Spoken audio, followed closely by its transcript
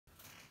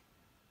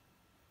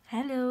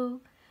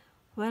Hello,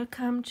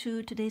 welcome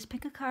to today's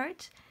pick a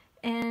card.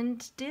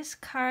 And this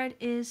card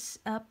is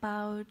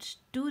about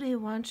do they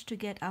want to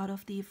get out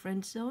of the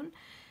friend zone?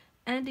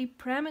 And the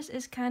premise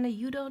is kind of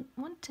you don't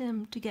want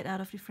them to get out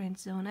of the friend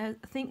zone. I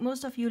think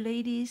most of you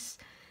ladies,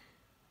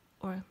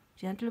 or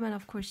gentlemen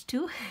of course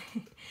too,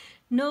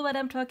 know what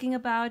I'm talking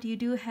about. You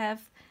do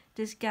have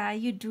this guy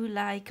you do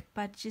like,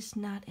 but just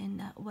not in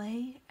that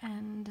way.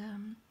 And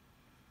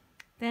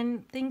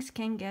then things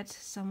can get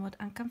somewhat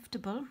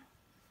uncomfortable.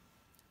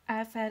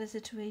 I've had a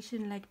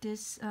situation like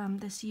this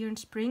this year in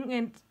spring,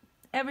 and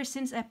ever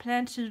since I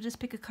planned to do this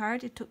pick a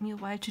card, it took me a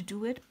while to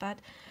do it, but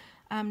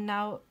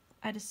now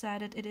I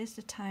decided it is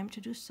the time to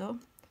do so.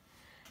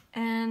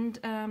 And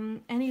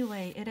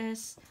anyway, it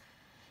is,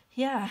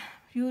 yeah,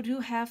 you do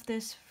have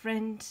this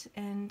friend,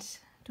 and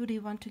do they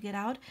want to get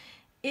out?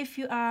 If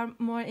you are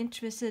more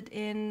interested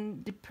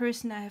in the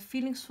person I have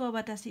feelings for,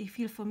 what does he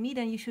feel for me,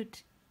 then you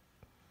should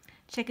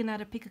check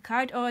another pick a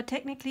card, or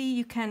technically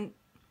you can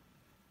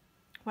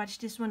watch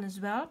this one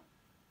as well.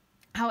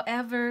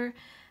 However,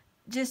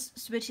 just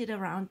switch it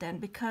around then,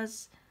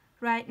 because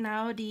right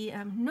now the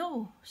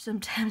no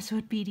sometimes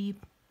would be the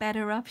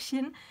better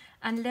option,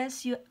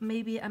 unless you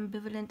maybe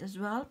ambivalent as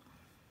well.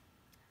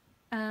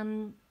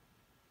 Then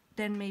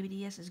maybe the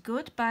yes is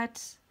good,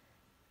 but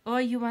or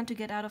you want to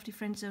get out of the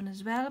friend zone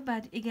as well.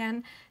 But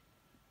again,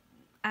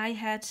 I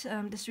had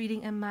this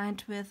reading in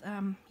mind with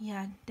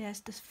yeah, there's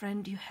this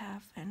friend you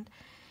have, and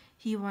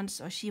he wants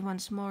or she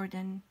wants more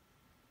than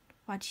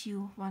what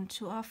you want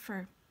to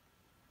offer,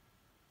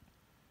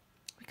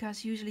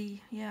 because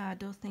usually, yeah,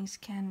 those things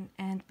can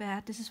end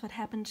bad. This is what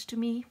happened to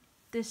me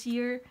this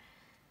year,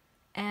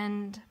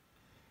 and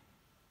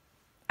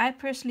I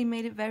personally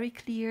made it very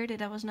clear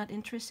that I was not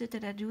interested,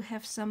 that I do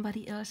have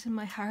somebody else in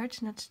my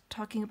heart, not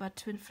talking about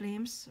twin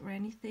flames or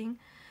anything,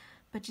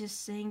 but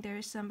just saying there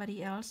is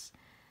somebody else.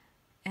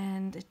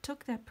 And it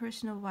took that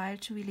person a while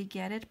to really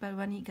get it, but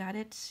when he got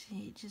it,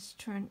 he just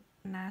turned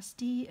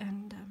nasty,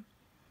 and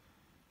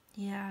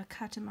yeah,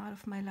 cut him out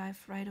of my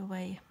life right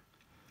away.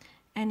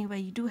 Anyway,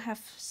 you do have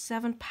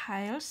 7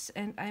 piles,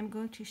 and I'm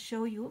going to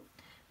show you.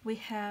 We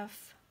have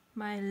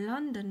my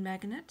London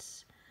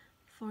magnets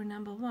for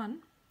number 1,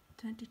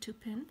 22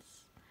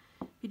 pins.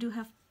 We do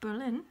have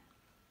Berlin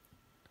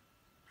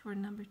for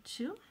number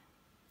 2.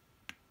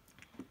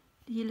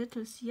 The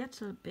little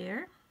Seattle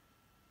bear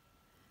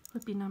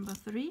would be number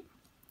 3.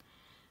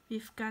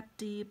 We've got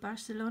the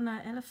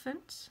Barcelona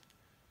elephant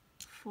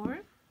for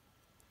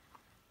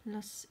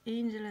Los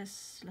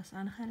Angeles,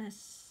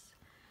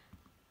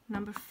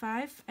 number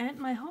 5, and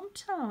my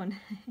hometown.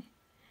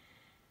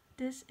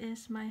 This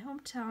is my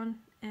hometown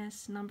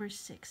as number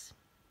 6.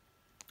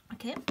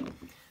 Okay,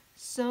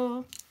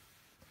 so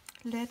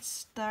let's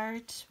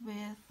start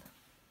with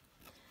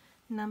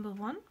number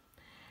 1.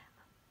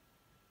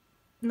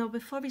 Now,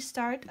 before we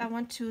start, I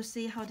want to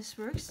see how this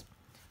works.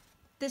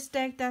 This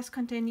deck does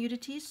contain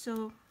nudity,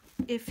 so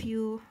if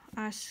you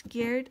are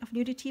scared of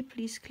nudity,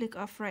 please click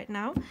off right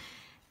now.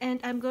 And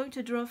I'm going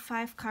to draw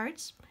 5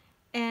 cards,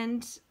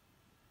 and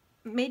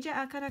major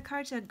arcana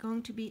cards are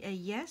going to be a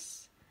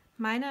yes.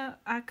 Minor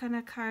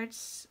arcana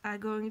cards are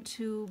going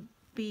to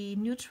be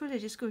neutral, they're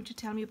just going to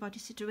tell me about the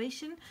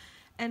situation.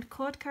 And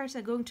court cards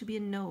are going to be a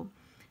no.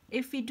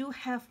 If we do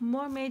have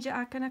more major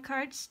arcana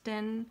cards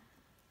than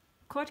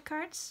court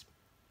cards,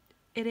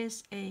 it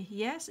is a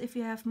yes. If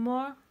you have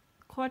more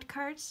court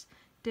cards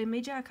than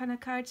major arcana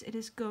cards, it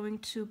is going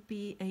to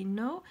be a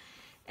no.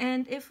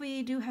 And if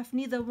we do have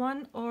neither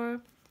one or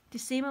the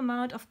same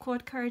amount of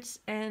court cards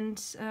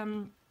and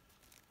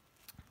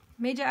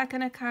major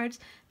arcana cards,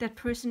 that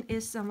person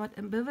is somewhat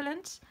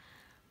ambivalent.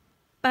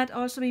 But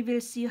also we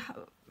will see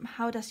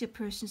how does your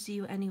person see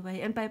you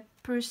anyway. And by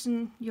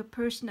person, your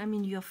person, I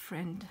mean your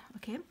friend.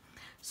 Okay,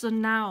 so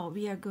now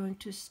we are going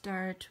to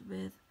start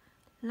with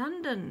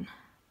London,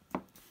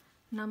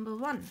 number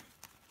 1.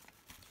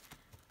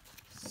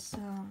 So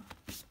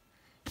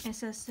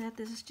as I said,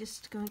 this is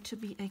just going to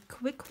be a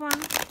quick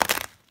one.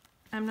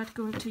 I'm not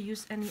going to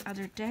use any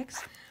other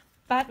decks,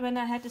 but when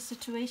I had a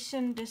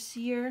situation this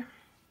year,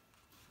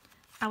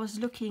 I was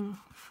looking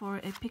for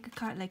a pick a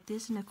card like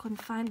this and I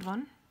couldn't find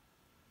one.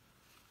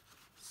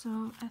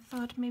 So I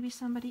thought maybe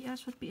somebody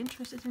else would be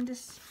interested in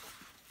this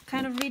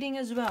kind of reading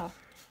as well.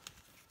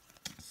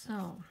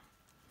 So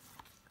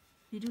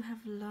we do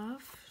have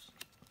love.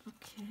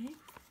 Okay.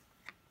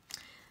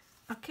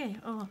 Okay,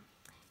 oh,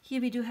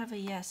 here we do have a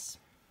yes.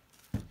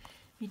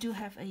 We do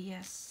have a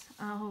yes.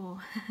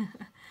 Oh.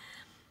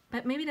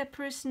 But maybe that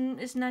person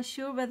is not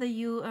sure whether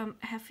you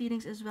have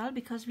feelings as well,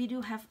 because we do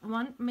have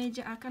 1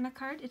 major arcana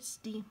card. It's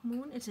the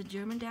moon. It's a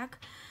German deck.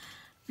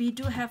 We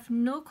do have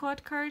no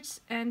court cards,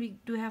 and we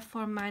do have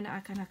 4 minor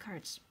arcana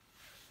cards.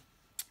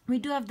 We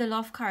do have the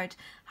love card.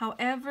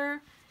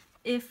 However,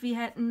 if we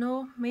had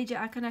no major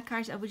arcana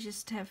cards, I would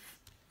just have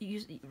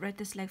read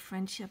this like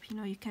friendship. You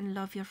know, you can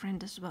love your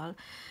friend as well.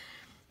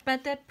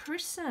 But that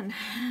person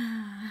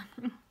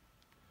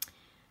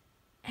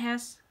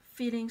has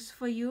feelings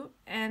for you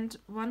and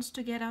wants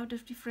to get out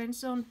of the friend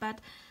zone,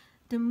 but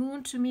the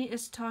moon to me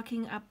is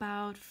talking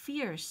about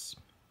fears.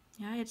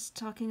 Yeah, it's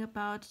talking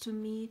about, to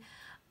me,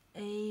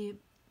 a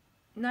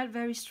not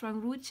very strong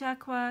root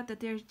chakra,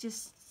 that there's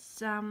just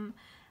some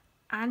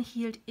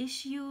unhealed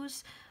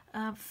issues.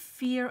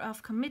 Fear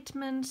of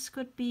commitments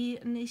could be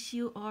an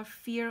issue, or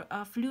fear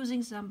of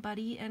losing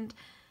somebody and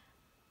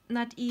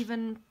not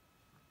even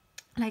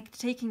like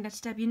taking that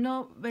step. You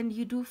know, when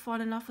you do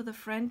fall in love with a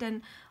friend,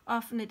 then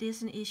often it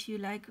is an issue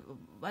like,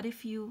 what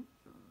if you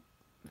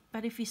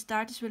but if we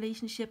start this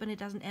relationship and it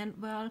doesn't end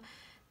well,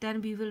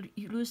 then we will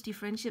lose the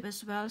friendship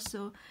as well.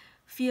 So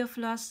fear of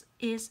loss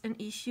is an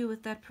issue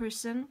with that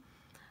person.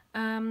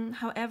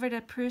 However,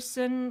 that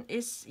person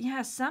is,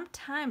 yeah,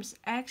 sometimes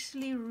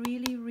actually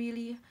really,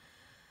 really,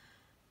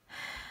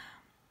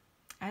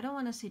 I don't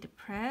want to say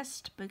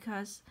depressed,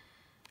 because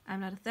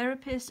I'm not a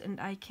therapist and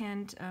I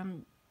can't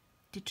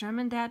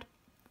determine that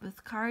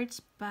with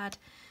cards, but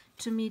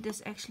to me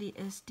this actually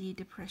is the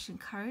depression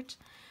card,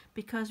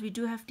 because we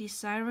do have these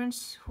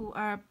sirens who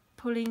are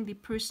pulling the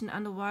person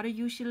underwater.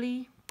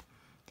 Usually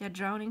they're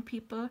drowning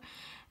people,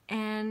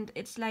 and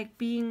it's like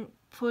being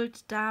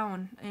pulled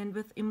down and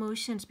with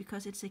emotions,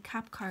 because it's a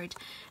cup card.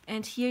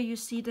 And here you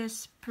see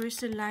this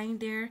person lying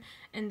there,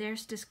 and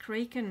there's this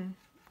kraken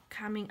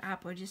coming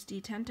up, or just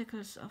the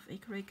tentacles of a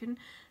kraken,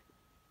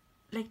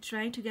 like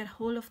trying to get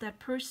hold of that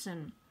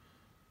person,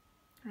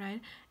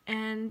 right?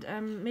 And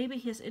maybe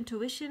his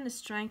intuition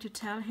is trying to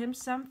tell him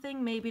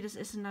something. Maybe this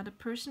is another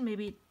person,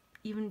 maybe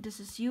even this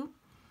is you.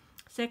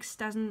 Sex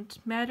doesn't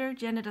matter,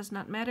 gender does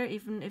not matter,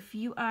 even if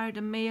you are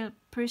the male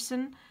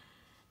person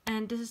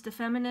and this is the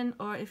feminine,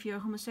 or if you're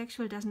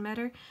homosexual, it doesn't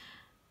matter.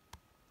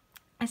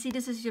 I see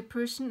this as your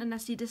person, and I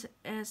see this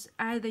as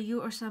either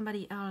you or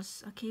somebody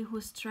else, okay,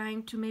 who's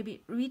trying to maybe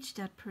reach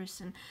that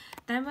person.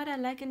 Then what I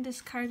like in this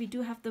card, we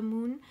do have the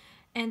moon,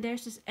 and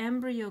there's this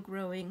embryo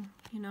growing.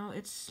 You know,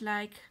 it's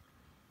like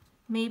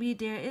maybe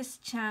there is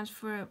chance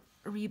for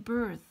a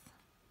rebirth,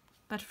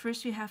 but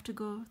first we have to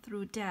go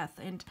through death.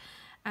 And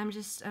I'm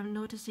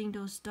noticing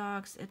those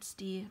dogs. It's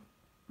the,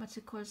 what's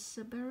it called,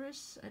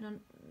 Cerberus?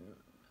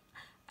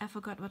 I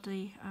forgot what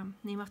the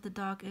name of the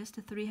dog is,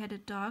 the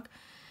three-headed dog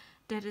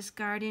that is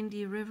guarding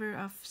the river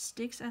of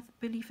Styx, I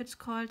believe it's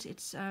called.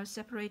 It's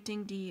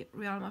separating the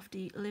realm of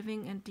the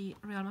living and the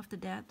realm of the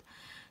dead.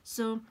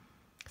 So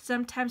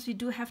sometimes we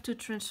do have to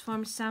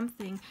transform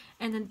something.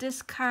 And in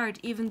this card,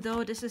 even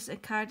though this is a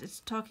card that's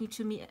talking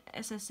to me,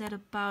 as I said,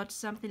 about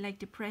something like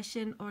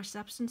depression or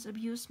substance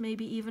abuse,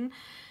 maybe even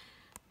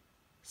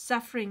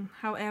suffering.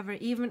 However,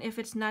 even if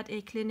it's not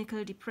a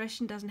clinical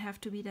depression, doesn't have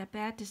to be that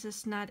bad. This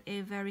is not a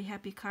very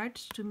happy card.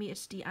 To me,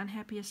 it's the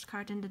unhappiest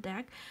card in the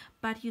deck.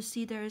 But you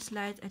see there is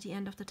light at the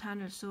end of the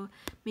tunnel, so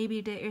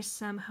maybe there is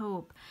some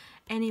hope.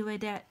 Anyway,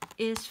 there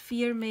is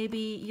fear.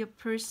 Maybe your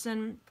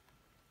person,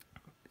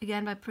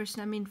 again by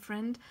person I mean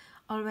friend,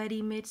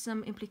 already made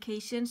some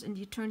implications and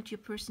you turned your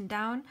person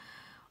down,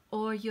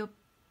 or your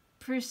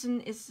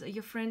friend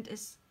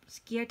is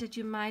scared that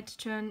you might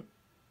turn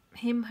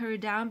her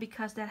down,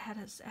 because that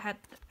had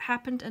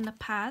happened in the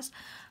past.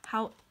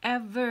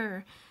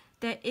 However,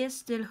 there is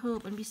still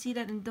hope, and we see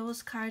that in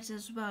those cards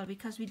as well,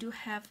 because we do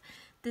have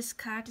this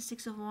card, the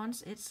Six of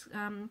Wands. It's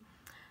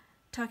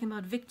talking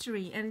about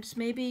victory, and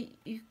maybe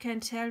you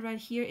can tell right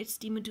here it's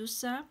the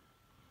Medusa.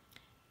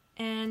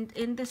 And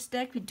in this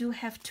deck we do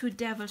have two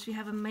devils. We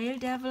have a male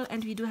devil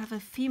and we do have a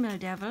female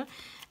devil,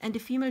 and the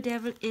female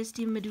devil is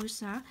the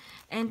Medusa,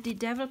 and the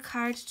devil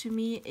card to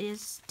me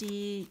is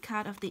the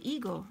card of the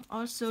ego,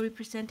 also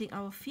representing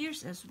our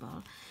fears as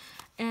well.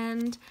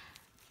 And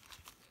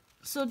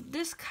so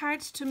this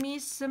card to me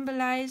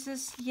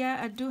symbolizes,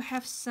 yeah, I do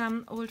have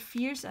some old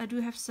fears, I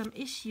do have some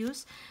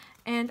issues,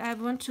 and I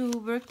want to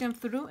work them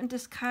through. And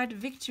this card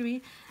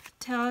victory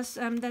tells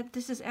that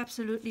this is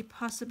absolutely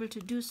possible to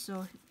do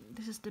so.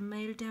 This is the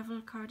male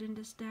devil card in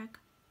this deck.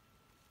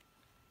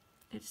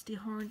 It's the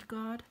horned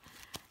god,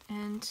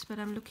 but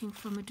I'm looking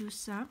for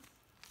Medusa.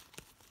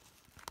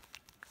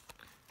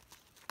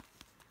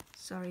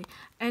 Sorry.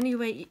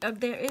 Anyway,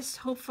 there is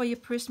hope for your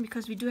person,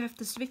 because we do have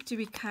this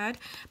victory card,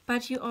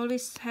 but you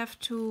always have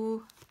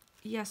to,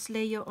 yeah,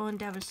 slay your own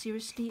devil.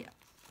 Seriously.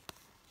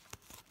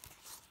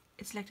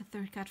 It's like the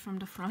third card from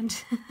the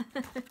front.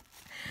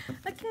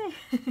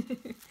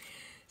 Okay.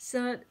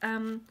 So,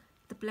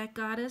 the Black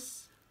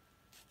Goddess.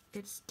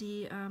 It's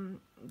the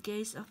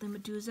gaze of the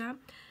Medusa,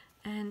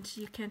 and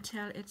you can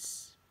tell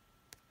it's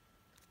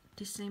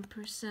the same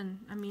person.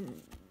 I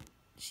mean,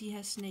 she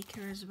has snake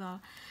hair as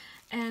well.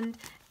 And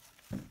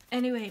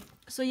anyway,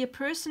 so your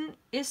person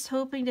is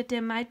hoping that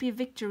there might be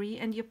victory,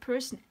 and your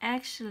person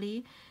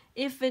actually,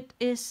 if it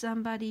is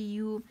somebody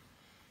you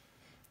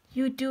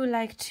do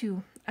like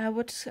to, I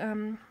would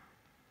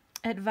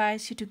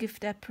advise you to give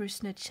that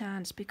person a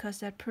chance, because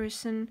that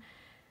person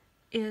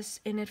is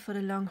in it for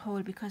the long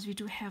haul, because we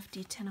do have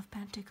the Ten of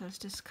Pentacles.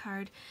 This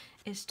card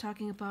is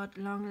talking about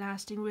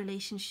long-lasting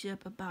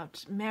relationship,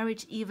 about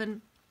marriage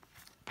even.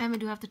 And we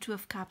do have the Two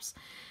of Cups,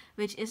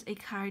 which is a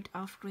card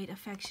of great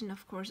affection,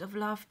 of course, of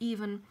love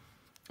even.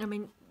 I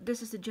mean,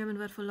 this is the German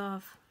word for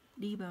love,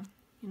 Liebe,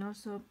 you know.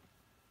 So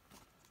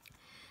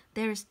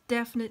There's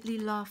definitely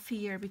love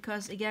here,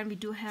 because again we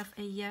do have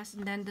a yes,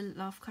 and then the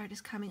love card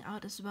is coming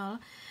out as well.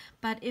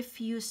 But if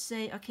you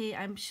say, okay,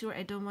 I'm sure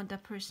I don't want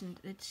that person,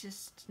 it's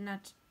just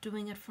not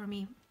doing it for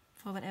me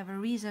for whatever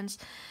reasons,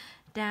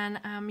 then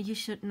you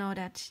should know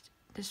that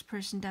this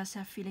person does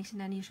have feelings, and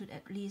then you should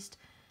at least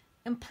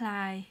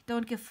imply,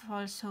 don't give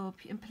false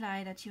hope,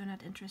 imply that you're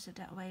not interested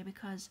that way,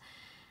 because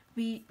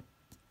we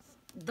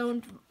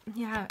don't,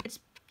 yeah, it's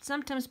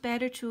sometimes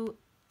better to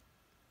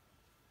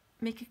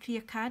make a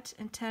clear cut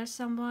and tell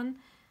someone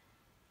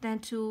than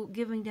to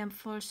giving them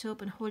false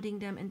hope and holding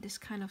them in this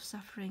kind of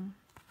suffering.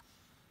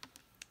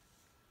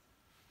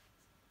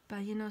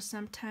 But you know,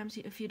 sometimes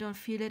if you don't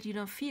feel it, you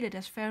don't feel it,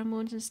 as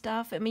pheromones and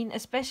stuff. I mean,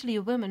 especially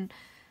women.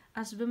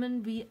 As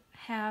women, we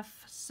have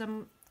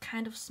some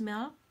kind of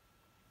smell,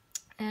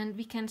 and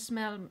we can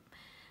smell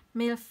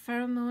male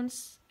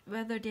pheromones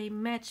whether they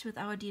match with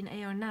our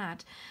DNA or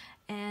not.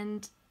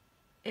 And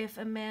if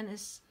a man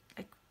is,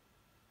 like,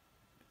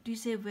 do you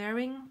say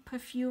wearing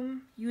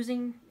perfume,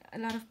 using a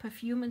lot of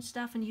perfume and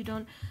stuff, and you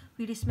don't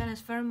really smell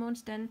his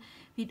pheromones, then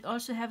we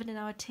also have it in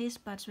our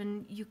taste buds.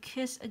 When you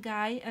kiss a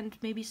guy, and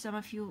maybe some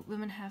of you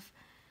women have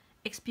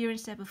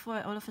experienced that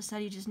before, all of a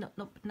sudden you just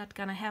not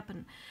gonna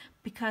happen,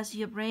 because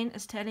your brain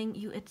is telling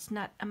you it's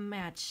not a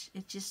match,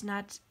 it's just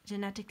not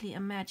genetically a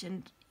match,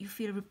 and you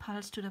feel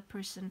repulsed to the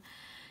person,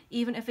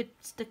 even if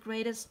it's the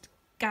greatest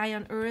guy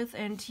on earth,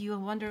 and you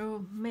wonder,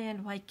 oh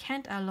man, why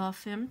can't I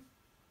love him?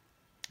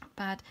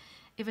 But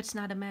if it's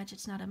not a match,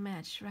 it's not a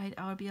match, right?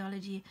 Our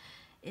biology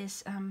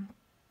is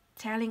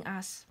telling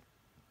us,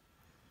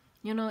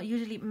 you know,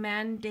 usually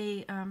men,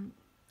 they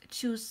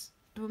choose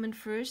the woman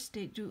first.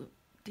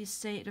 They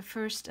say the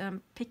first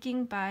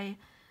picking by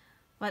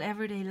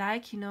whatever they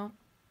like, you know,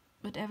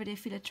 whatever they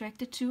feel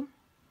attracted to.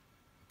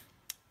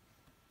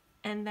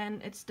 And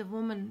then it's the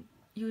woman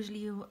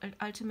usually who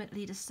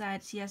ultimately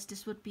decides, yes,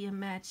 this would be a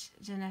match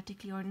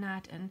genetically or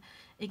not. And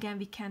again,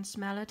 we can't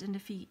smell it, and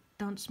if we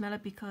don't smell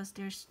it because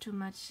there's too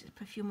much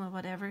perfume or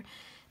whatever,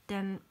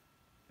 then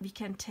we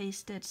can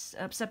taste it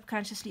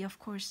subconsciously, of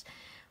course,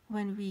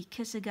 when we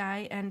kiss a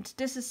guy. And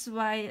this is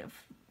why,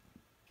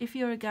 if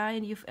you're a guy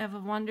and you've ever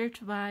wondered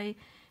why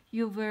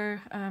you were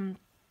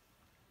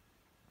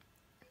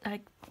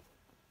like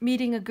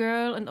meeting a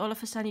girl and all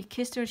of a sudden you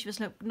kissed her and she was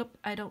like, nope,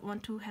 I don't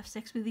want to have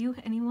sex with you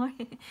anymore.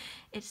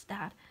 It's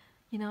that,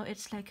 you know,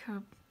 it's like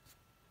her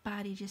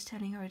body just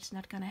telling her it's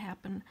not gonna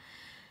happen.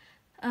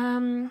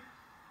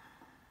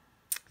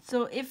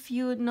 So if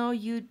you know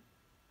you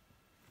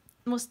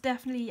most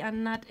definitely are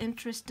not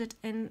interested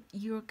in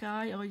your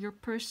guy or your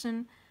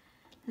person,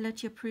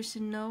 let your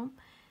person know.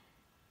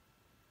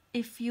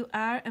 If you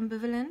are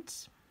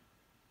ambivalent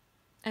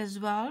as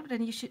well,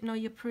 then you should know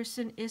your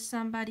person is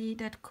somebody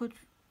that could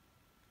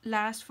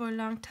last for a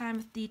long time,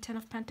 with the Ten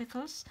of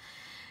Pentacles.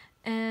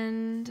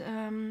 And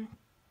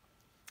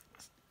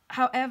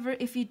however,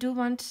 if you do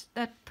want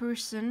that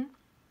person,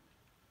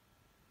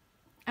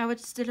 I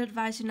would still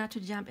advise you not to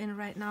jump in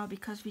right now,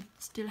 because we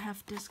still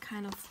have this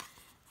kind of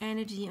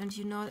energy, and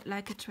you know,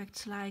 like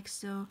attracts like.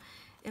 So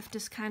if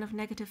this kind of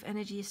negative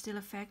energy is still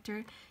a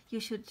factor,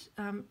 you should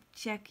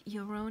check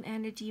your own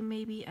energy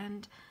maybe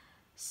and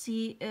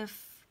see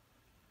if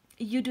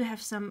you do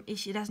have some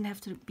issue. It doesn't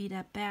have to be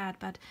that bad,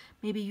 but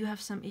maybe you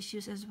have some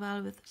issues as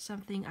well with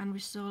something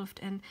unresolved,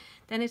 and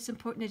then it's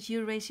important that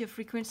you raise your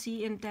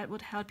frequency, and that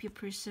would help your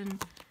person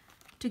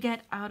to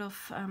get out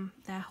of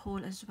that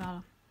hole as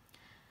well.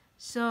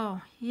 So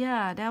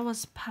yeah, that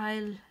was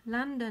Pile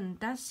London.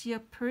 Does your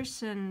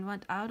person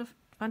want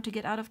to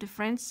get out of the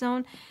friend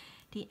zone?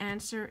 The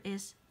answer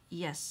is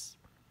yes.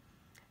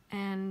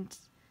 And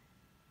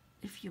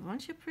if you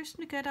want your person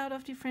to get out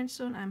of the friend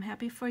zone, I'm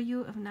happy for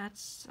you. If not,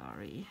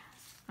 sorry.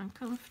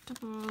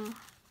 Uncomfortable.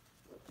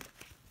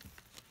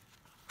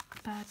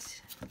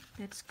 But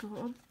let's go.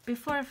 Oh,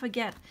 before I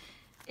forget,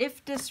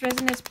 if this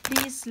resonates,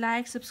 please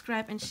like,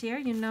 subscribe, and share.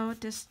 You know,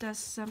 this does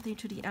something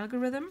to the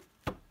algorithm,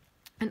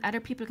 and other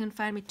people can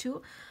find me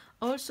too.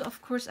 Also,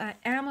 of course, I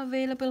am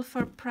available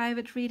for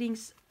private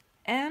readings,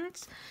 and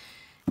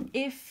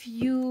if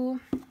you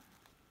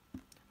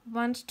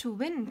want to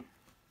win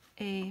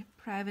a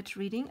private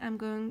reading, I'm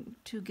going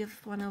to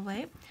give one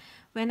away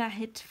when I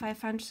hit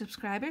 500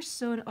 subscribers.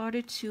 So in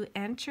order to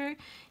enter,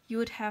 you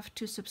would have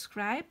to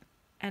subscribe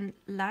and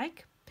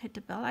like, hit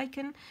the bell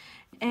icon,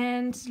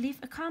 and leave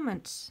a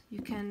comment.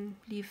 You can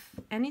leave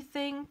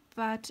anything,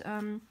 but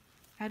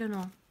I don't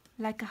know,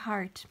 like a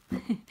heart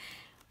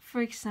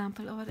for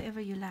example, or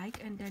whatever you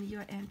like, and then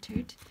you're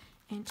entered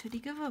into the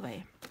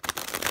giveaway.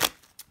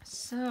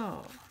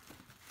 So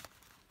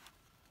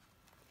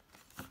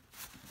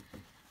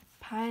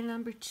pile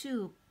number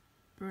 2,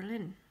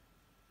 Berlin.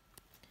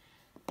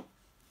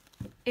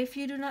 If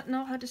you do not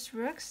know how this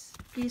works,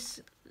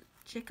 please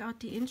check out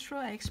the intro.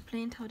 I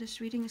explained how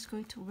this reading is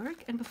going to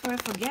work. And before I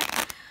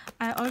forget,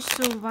 I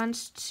also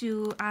want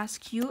to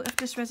ask you, if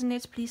this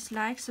resonates, please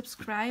like,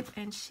 subscribe,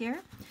 and share.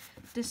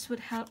 This would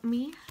help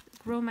me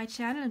grow my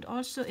channel. And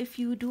also, if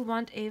you do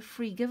want a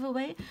free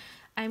giveaway,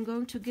 I'm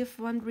going to give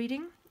one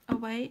reading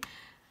away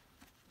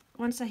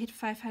once I hit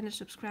 500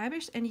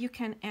 subscribers, and you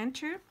can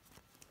enter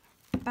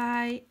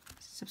by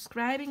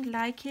subscribing,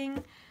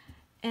 liking,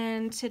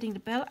 and setting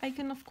the bell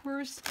icon, of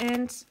course.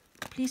 And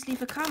please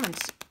leave a comment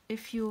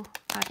if you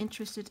are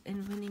interested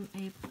in winning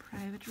a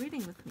private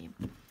reading with me.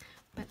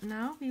 But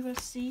now we will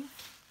see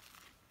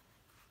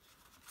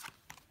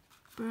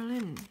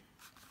Berlin.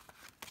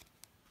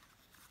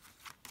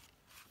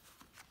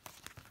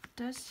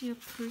 Does your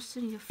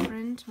person, your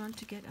friend, want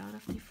to get out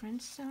of the friend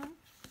zone?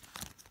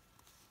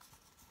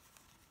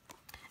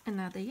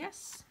 Another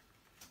yes.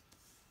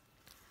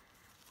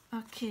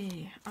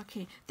 Okay,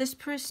 okay. This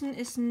person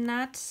is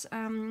not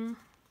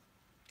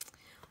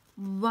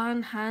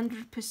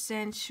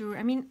 100% sure.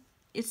 I mean,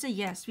 it's a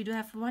yes. We do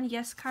have one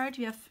yes card.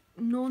 We have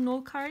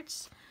no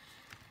cards.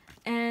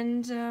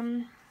 And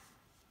can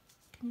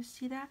you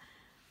see that?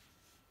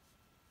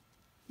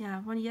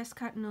 Yeah, one yes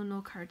card,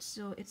 no cards.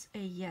 So it's a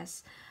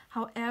yes.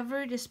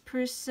 However, this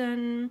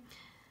person,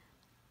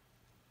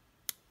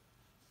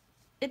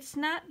 it's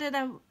not that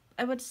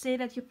I would say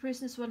that your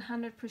person is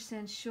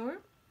 100% sure,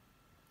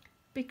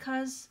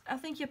 because I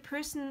think your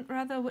person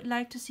rather would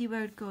like to see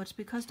where it goes,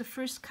 because the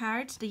first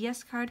card, the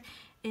yes card,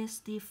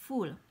 is the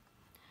Fool.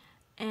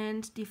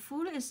 And the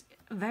Fool is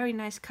a very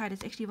nice card.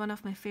 It's actually one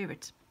of my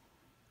favorites.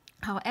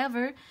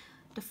 However,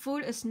 the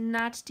Fool is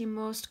not the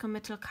most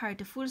committal card.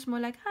 The Fool is more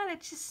like,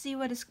 let's just see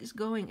what is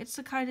going. It's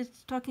a card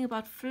that's talking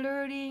about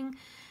flirting,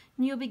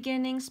 new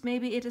beginnings.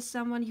 Maybe it is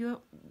someone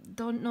you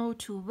don't know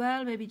too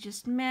well, maybe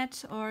just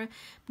met, or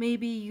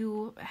maybe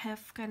you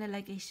have kind of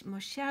like a more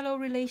shallow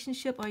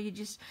relationship, or you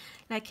just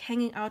like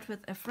hanging out with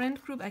a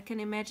friend group. I can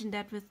imagine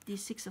that with the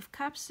Six of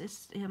Cups.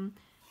 It's the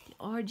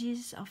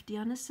orgies of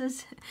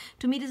Dionysus.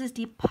 To me, this is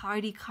the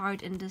party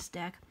card in this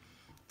deck.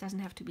 It doesn't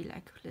have to be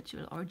like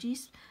literal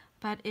orgies,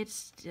 but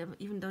it's,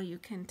 even though you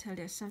can tell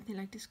there's something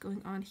like this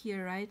going on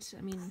here, right?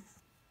 I mean,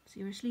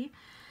 seriously.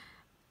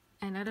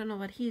 And I don't know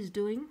what he is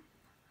doing.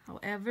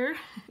 However,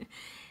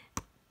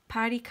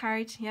 party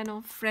card, you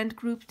know, friend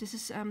group. This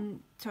is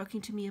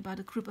talking to me about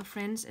a group of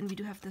friends, and we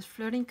do have this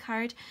flirting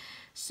card.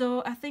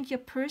 So I think your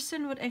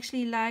person would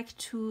actually like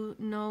to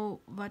know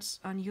what's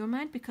on your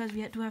mind, because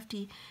we do have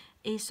the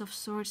Ace of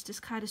Swords. This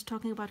card is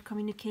talking about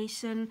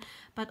communication,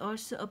 but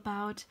also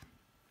about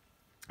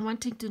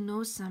wanting to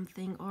know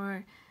something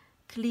or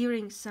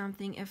clearing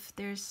something. If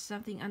there's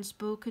something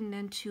unspoken,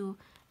 then to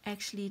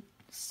actually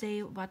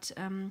say what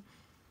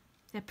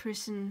that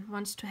person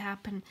wants to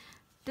happen.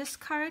 This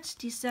card,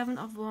 the Seven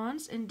of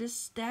Wands, in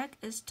this deck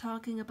is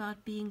talking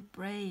about being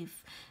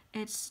brave.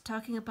 It's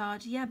talking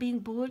about, yeah, being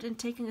bold and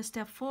taking a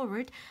step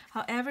forward.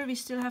 However, we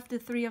still have the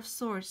Three of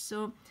Swords.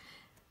 So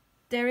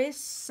there is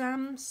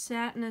some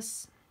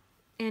sadness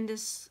in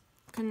this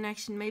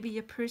connection. Maybe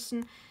your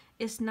person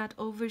is not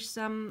over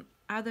some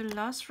other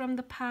loss from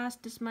the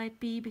past. This might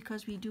be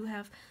because we do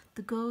have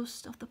the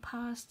ghost of the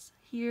past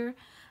here.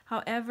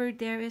 However,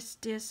 there is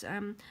this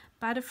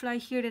butterfly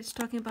here that's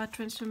talking about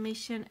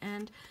transformation,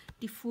 and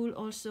the Fool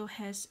also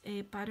has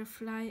a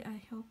butterfly.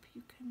 I hope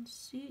you can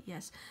see.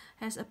 Yes,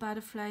 has a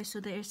butterfly. So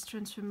there is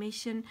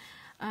transformation,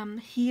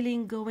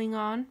 healing going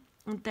on.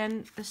 And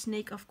then the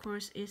snake, of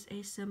course, is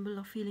a symbol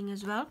of healing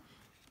as well.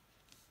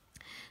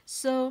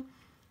 So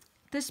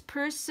this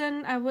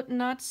person, I would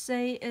not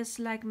say is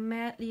like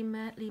madly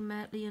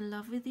in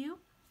love with you,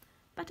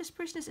 but this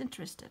person is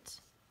interested.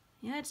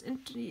 Yeah, it's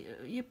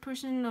your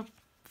person or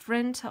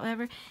friend,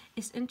 however,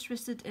 is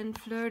interested in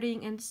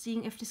flirting and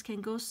seeing if this can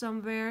go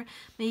somewhere.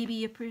 Maybe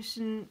your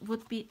person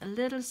would be a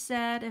little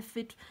sad if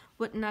it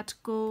would not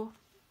go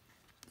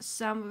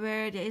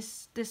somewhere. There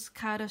is this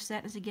card of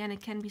sadness again.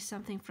 It can be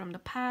something from the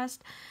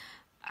past.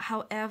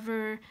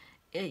 However,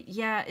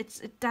 yeah,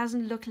 it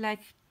doesn't look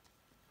like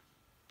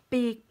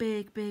big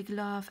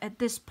love at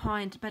this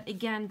point. But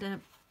again,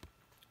 the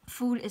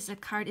Fool is a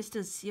card, it's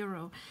the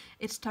 0.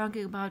 It's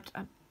talking about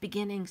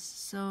beginnings.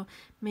 So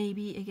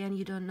maybe again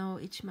you don't know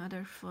each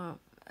other for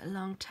a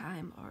long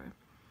time, or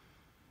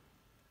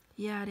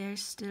yeah,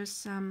 there's still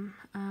some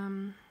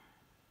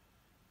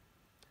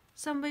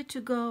way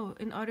to go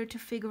in order to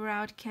figure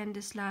out, can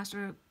this last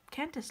or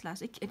can't this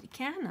last. It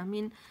can. I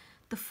mean,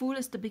 the Fool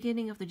is the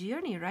beginning of the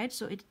journey, right?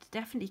 So it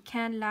definitely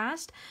can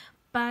last,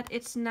 but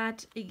it's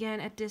not again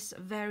at this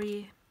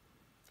very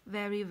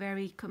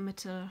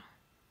committal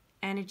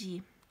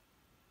energy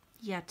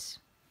yet.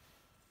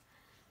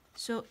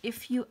 So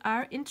if you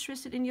are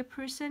interested in your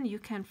person, you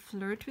can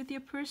flirt with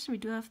your person. We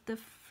do have the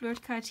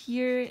flirt card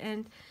here,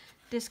 and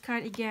this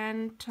card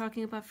again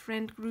talking about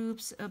friend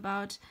groups,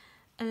 about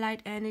a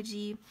light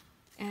energy,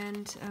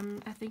 and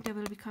I think there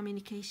will be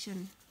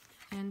communication,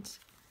 and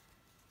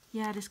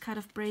yeah, this card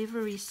of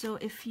bravery. So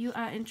if you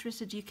are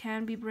interested, you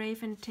can be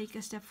brave and take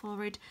a step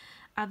forward.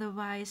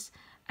 Otherwise,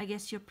 I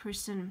guess your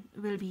person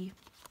will be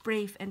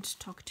brave and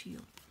talk to you.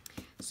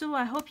 So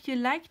I hope you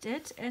liked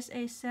it. As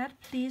I said,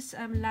 please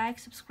like,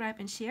 subscribe,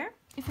 and share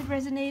if it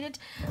resonated.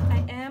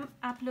 I am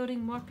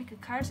uploading more pick a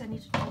cards. I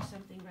need to do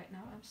something right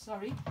now. I'm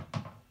sorry.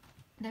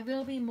 There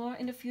will be more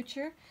in the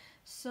future.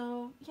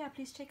 So yeah,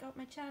 please check out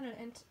my channel.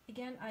 And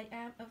again, I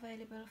am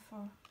available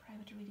for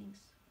private readings.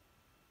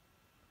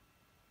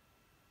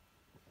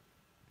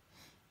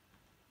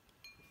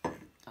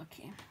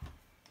 Okay.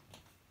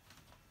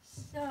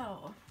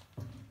 So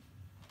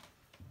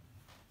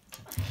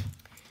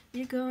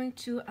we're going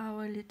to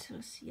our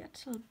little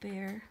Seattle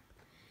bear.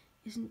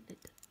 Isn't it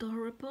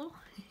adorable?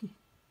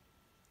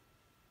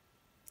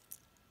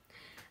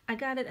 I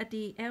got it at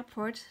the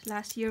airport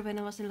last year when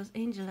I was in Los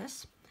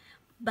Angeles,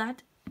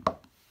 but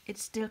it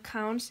still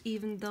counts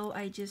even though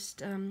I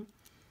just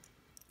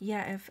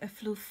I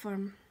flew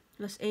from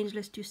Los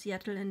Angeles to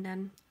Seattle and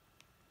then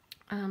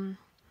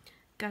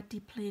got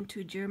the plane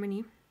to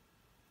Germany.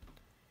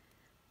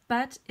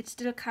 But it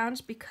still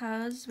counts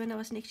because when I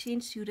was an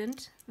exchange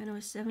student, when I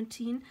was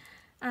 17,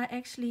 I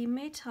actually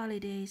made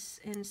holidays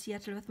in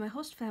Seattle with my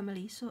host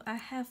family. So I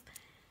have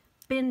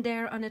been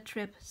there on a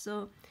trip.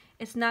 So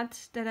it's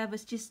not that I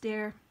was just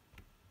there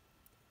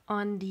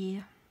on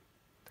the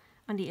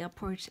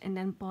airport and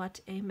then bought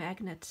a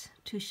magnet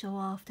to show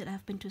off that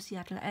I've been to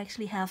Seattle. I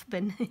actually have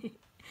been.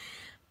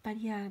 But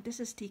yeah,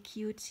 this is the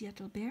cute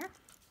Seattle bear.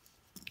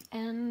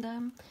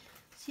 And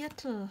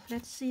Seattle,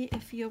 let's see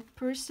if your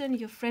person,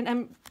 your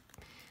friend,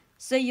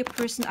 say your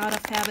person out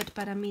of habit,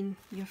 but I mean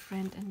your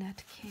friend in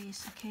that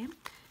case, okay?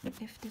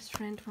 If this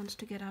friend wants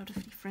to get out of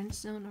the friend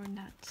zone or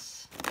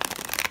not.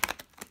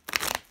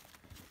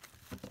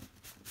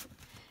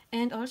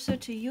 And also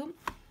to you,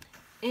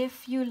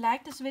 if you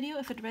like this video,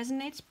 if it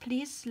resonates,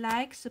 please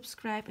like,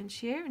 subscribe and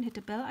share and hit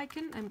the bell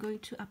icon. I'm going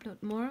to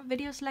upload more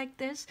videos like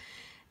this.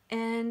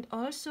 And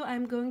also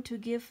I'm going to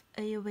give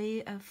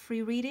away a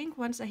free reading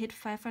once I hit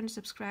 500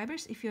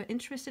 subscribers. If you're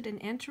interested in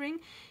entering,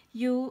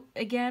 you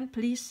again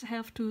please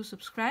have to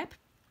subscribe,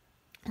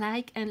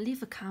 like and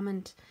leave a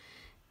comment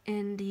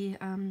in the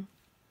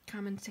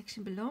comment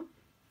section below.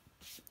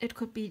 It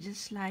could be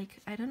just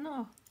like, I don't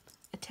know,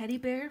 a teddy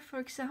bear for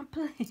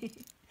example,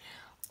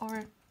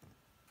 or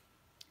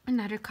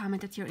another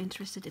comment that you're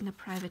interested in a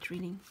private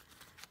reading.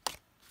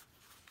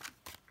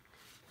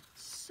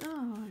 So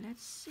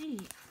let's see.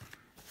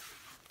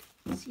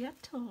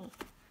 Seattle.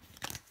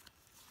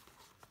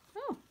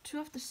 Oh,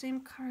 two of the same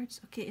cards.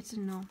 Okay, it's a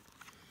no.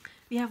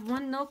 We have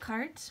one no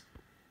card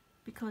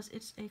because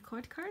it's a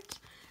court card,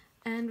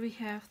 and we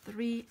have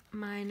 3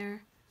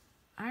 minor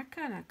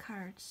arcana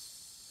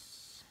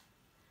cards.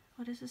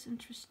 Oh, this is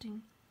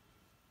interesting.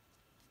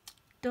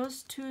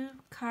 Those 2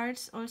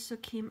 cards also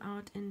came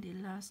out in the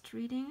last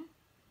reading,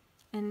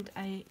 and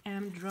I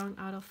am drawing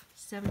out of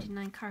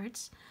 79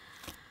 cards.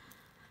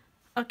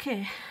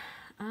 Okay,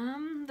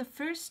 the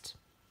first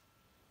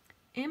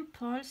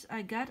impulse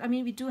I got, I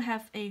mean we do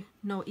have a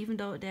no, even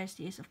though there's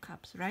the Ace of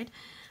Cups, right?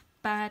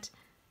 But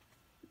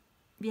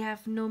we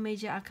have no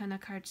major arcana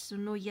cards, so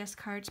no yes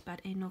cards,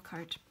 but a no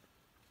card.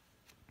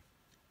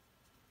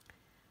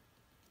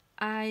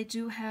 I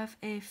do have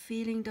a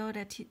feeling though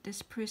that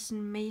this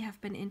person may have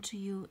been into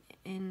you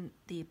in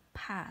the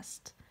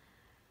past,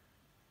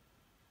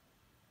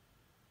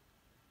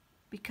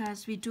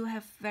 because we do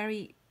have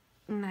very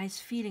nice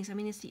feelings. I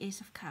mean, it's the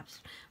Ace of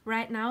Cups.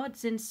 Right now,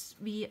 since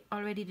we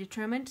already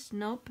determined,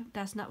 nope,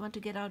 does not want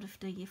to get out of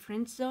the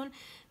friend zone,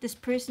 this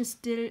person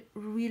still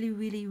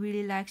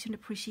really likes you and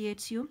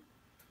appreciates you.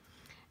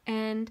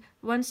 And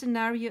one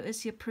scenario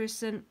is your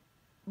person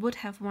would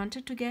have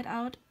wanted to get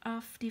out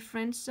of the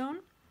friend zone.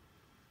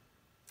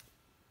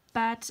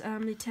 But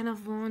the Ten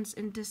of Wands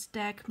in this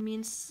deck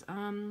means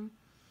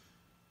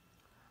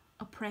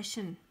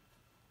oppression.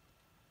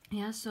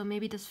 Yeah, so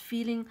maybe this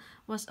feeling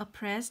was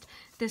oppressed.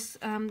 This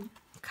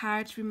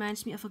card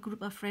reminds me of a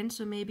group of friends.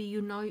 So maybe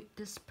you know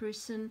this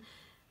person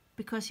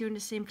because you're in the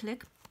same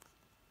clique,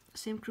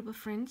 same group of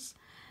friends.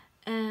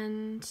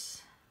 And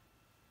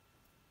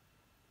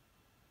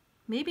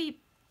maybe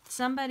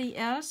somebody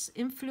else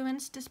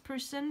influenced this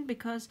person,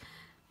 because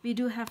we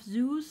do have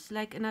Zeus,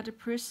 like another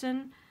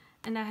person.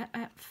 And I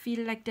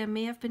feel like there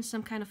may have been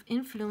some kind of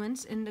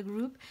influence in the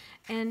group.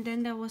 And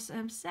then there was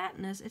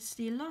sadness. It's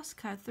the Lost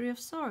card, 3 of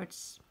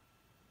Swords.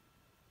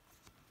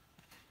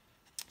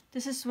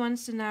 This is one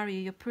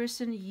scenario. Your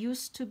person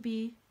used to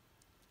be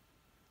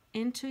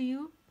into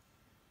you,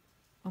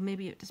 or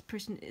maybe this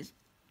person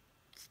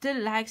still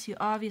likes you,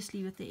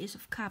 obviously, with the Ace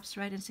of Cups,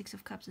 right, and 6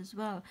 of Cups as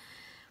well,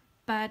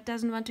 but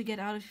doesn't want to get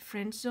out of your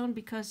friend zone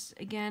because,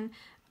 again,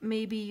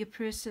 maybe your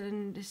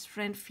person, this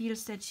friend,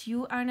 feels that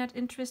you are not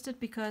interested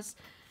because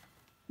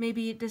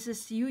maybe this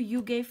is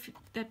you gave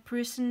that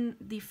person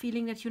the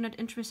feeling that you're not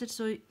interested,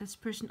 so this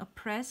person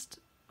oppressed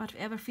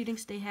whatever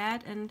feelings they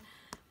had, and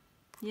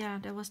yeah,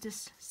 there was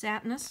this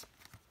sadness.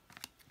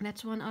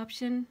 That's one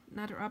option.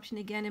 Another option,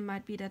 again, it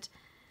might be that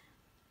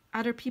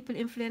other people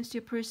influenced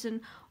your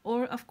person,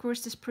 or of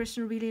course this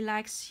person really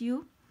likes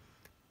you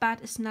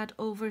but is not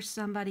over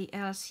somebody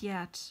else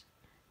yet,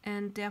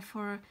 and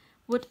therefore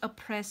would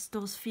oppress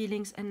those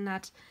feelings and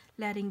not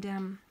letting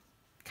them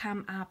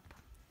come up.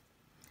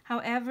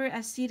 However, I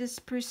see this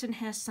person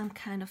has some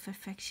kind of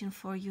affection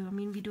for you. I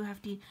mean, we do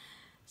have the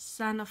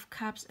Son of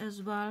Cups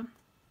as well.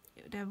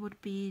 There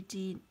would be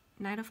the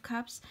Knight of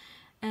Cups,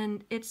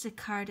 and it's a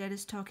card that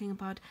is talking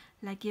about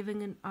like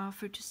giving an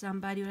offer to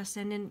somebody or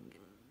sending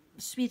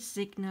sweet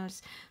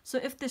signals. So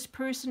if this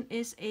person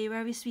is a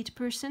very sweet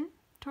person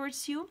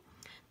towards you,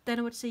 then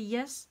I would say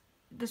yes,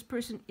 this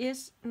person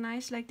is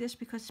nice like this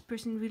because this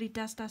person really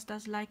does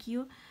like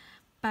you,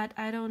 but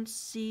I don't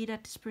see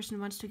that this person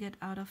wants to get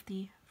out of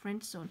the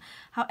friend zone.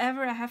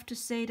 However, I have to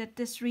say that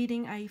this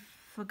reading, I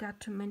forgot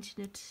to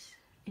mention it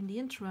in the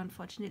intro,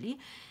 unfortunately.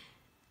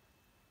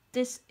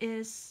 This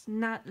is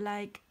not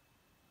like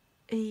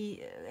a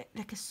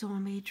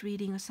soulmate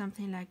reading or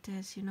something like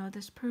this. You know,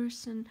 does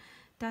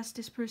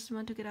this person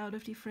want to get out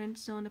of the friend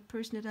zone? A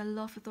person that I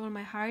love with all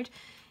my heart.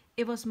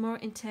 It was more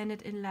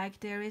intended in like,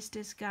 there is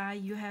this guy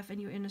you have in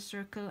your inner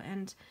circle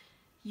and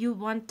you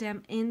want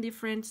them in the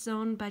friend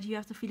zone, but you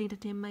have the feeling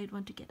that they might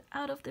want to get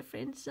out of the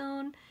friend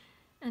zone,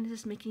 and this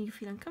is making you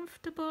feel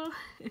uncomfortable.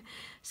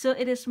 So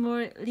it is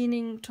more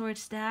leaning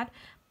towards that.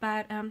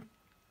 But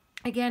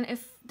again,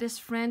 if this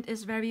friend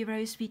is very,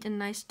 very sweet and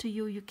nice to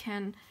you, you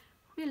can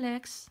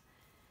relax.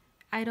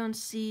 I don't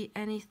see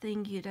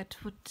anything that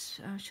would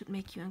should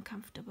make you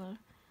uncomfortable.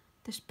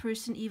 This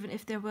person, even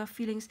if there were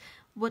feelings,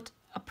 would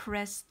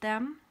oppress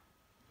them.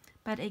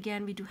 But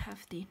again, we do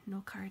have the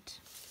no card.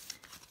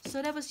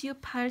 So that was your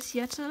pile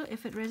Seattle.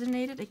 If it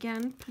resonated,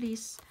 again,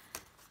 please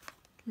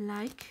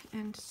like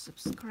and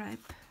subscribe.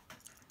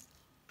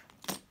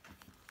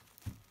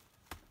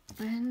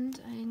 And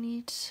I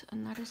need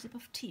another sip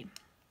of tea.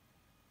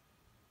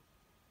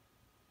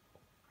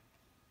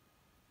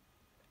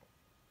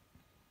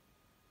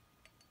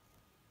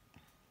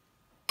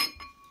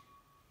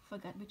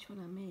 Forgot which one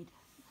I made.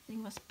 I think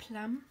it was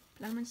plum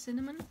and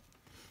cinnamon.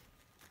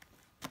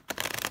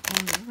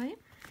 Anyway.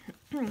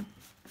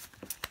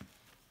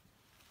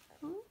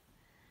 Oh,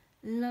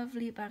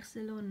 lovely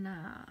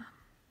Barcelona.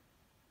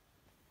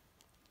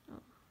 Oh, I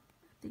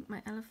think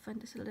my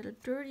elephant is a little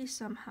dirty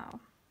somehow.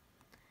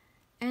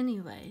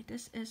 Anyway,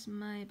 this is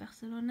my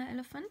Barcelona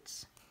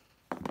elephant.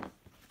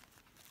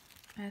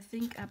 I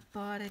think I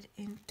bought it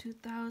in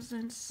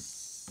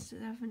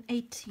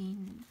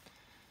 2018.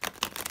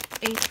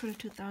 April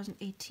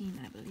 2018,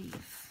 I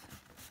believe.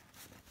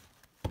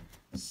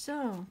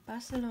 So,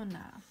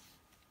 Barcelona.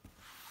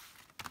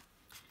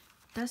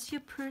 Does your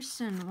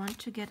person want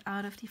to get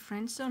out of the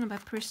friend zone? And by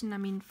person, I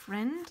mean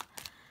friend.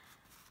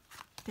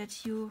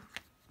 That you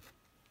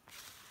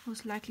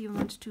most likely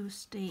want to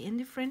stay in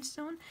the friend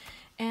zone.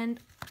 And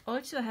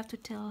also, I have to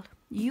tell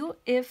you,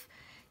 if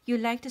you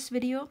like this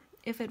video,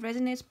 if it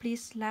resonates,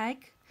 please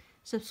like,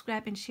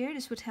 subscribe and share.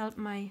 This would help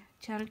my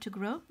channel to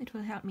grow. It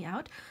will help me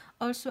out.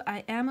 Also,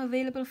 I am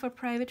available for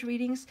private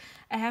readings.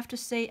 I have to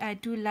say, I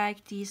do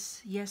like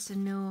these yes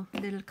and no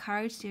little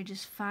cards. They're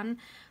just fun.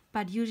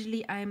 But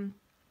usually I'm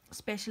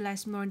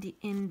specialized more in the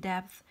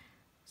in-depth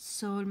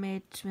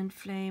soulmate, twin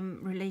flame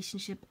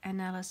relationship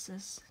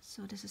analysis.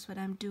 So this is what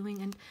I'm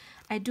doing. And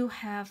I do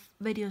have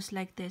videos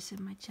like this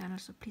in my channel.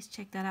 So please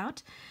check that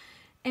out.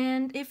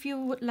 And if you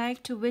would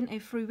like to win a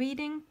free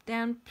reading,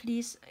 then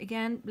please,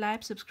 again,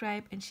 like,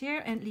 subscribe and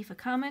share and leave a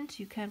comment.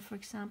 You can, for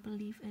example,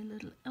 leave a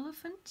little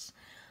elephant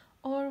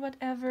or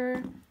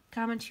whatever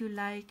comment you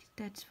like.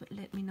 That would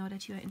let me know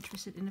that you are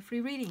interested in a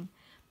free reading.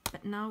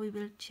 But now we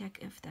will check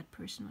if that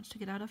person wants to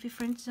get out of your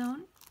friend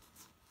zone.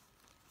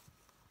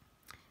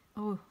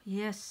 Oh,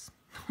 yes.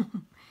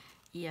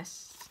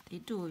 Yes, they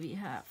do. We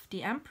have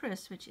the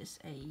Empress, which is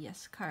a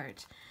yes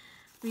card.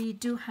 We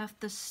do have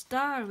the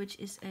Star, which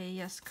is a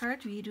yes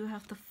card. We do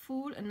have the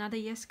Fool, another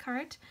yes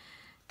card.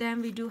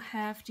 Then we do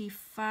have the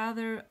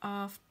Father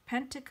of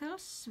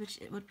Pentacles, which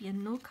it would be a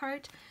no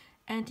card,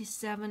 and the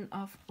Seven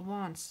of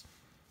Wands.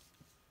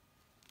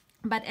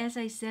 But as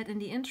I said in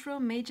the intro,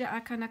 major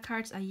arcana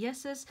cards are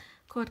yeses,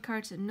 court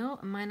cards are no,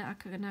 and minor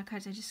arcana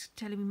cards are just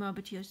telling me more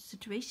about your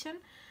situation.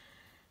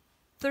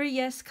 3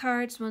 yes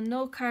cards, 1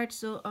 no card,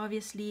 so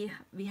obviously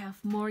we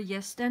have more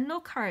yes than no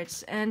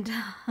cards. And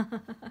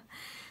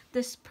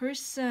this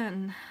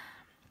person,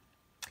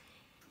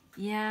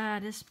 yeah,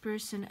 this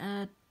person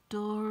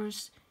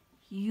adores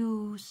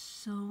you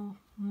so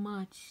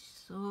much.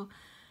 So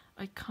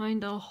I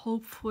kind of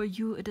hope for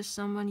you it is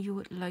someone you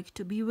would like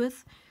to be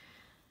with.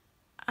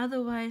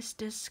 Otherwise,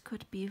 this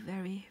could be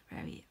very,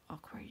 very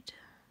awkward.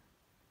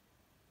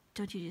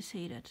 Don't you just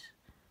hate it?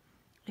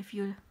 If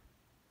you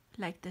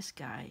like this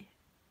guy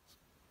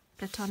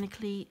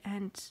platonically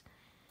and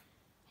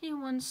he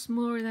wants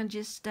more than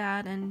just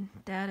that, and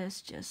that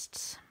is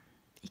just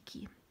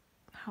icky.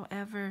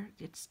 However,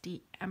 it's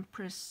the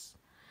Empress.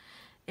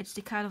 It's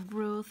the card of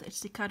growth. It's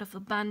the card of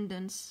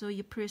abundance. So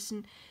your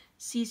person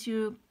sees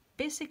you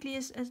basically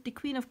as the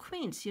Queen of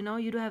Queens. You know,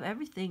 you do have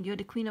everything. You're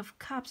the Queen of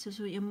Cups,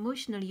 so you're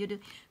emotional. You're the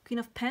Queen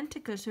of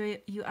Pentacles, so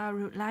you are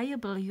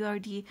reliable. You are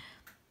the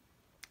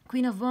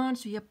Queen of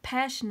Wands, so you're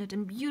passionate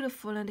and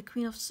beautiful, and the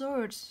Queen of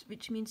Swords,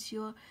 which means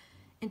you're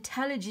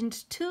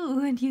intelligent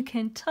too, and you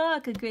can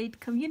talk, a great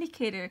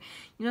communicator.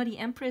 You know, the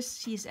Empress,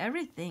 she's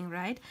everything,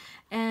 right?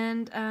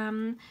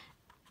 And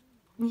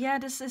yeah,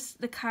 this is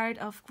the card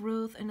of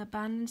growth and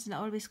abundance, and I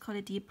always call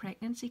it the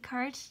pregnancy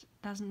card.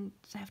 Doesn't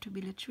have to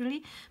be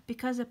literally,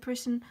 because a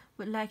person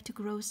would like to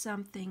grow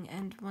something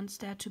and wants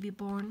that to be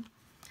born.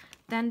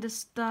 Then the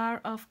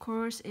Star, of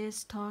course,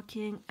 is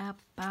talking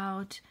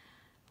about,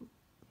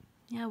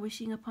 yeah,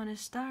 wishing upon a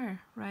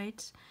star,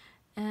 right?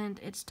 and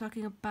it's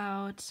talking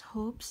about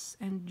hopes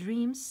and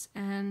dreams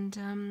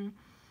and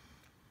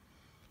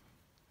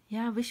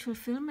yeah, wish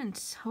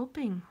fulfillment,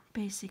 hoping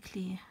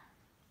basically.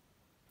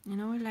 You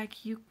know,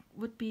 like you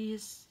would be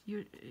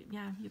your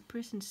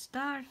person's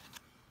star.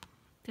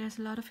 There's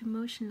a lot of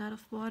emotion, a lot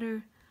of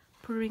water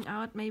pouring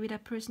out. Maybe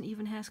that person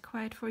even has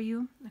cried for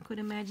you, I could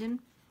imagine.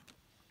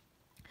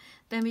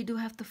 Then we do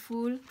have the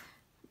Fool.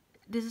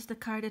 This is the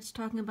card that's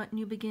talking about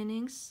new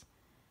beginnings.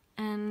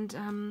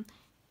 And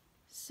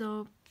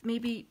so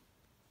maybe...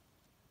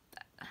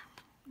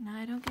 No,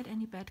 I don't get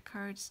any bad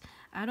cards.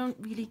 I don't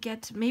really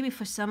get, maybe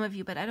for some of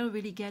you, but I don't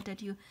really get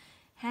that you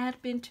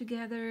had been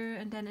together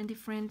and then in the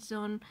friend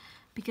zone,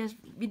 because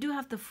we do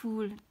have the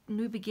Fool,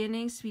 new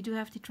beginnings. We do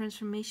have the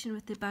transformation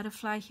with the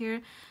butterfly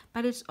here,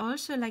 but it's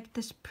also like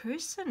this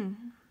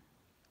person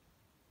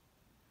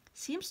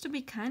seems to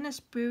be kind of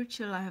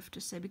spiritual, I have to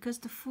say, because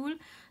the Fool,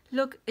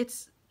 look,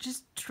 it's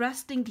just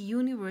trusting the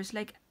universe,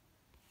 like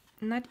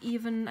not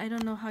even, I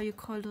don't know how you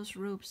call those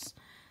ropes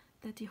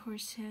that the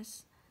horse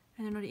has.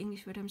 I don't know the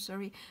English word, I'm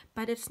sorry.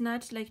 But it's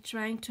not like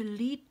trying to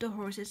lead the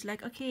horse. It's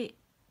like, okay,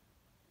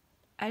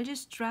 I'll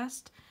just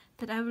trust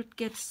that I would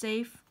get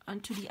safe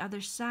onto the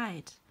other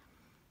side.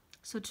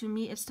 So to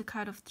me, it's the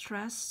card of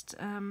trust,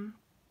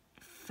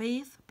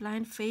 faith,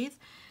 blind faith.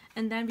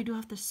 And then we do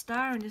have the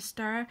Star, and the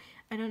Star,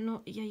 I don't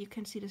know, yeah, you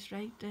can see this,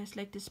 right? There's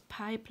like this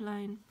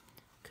pipeline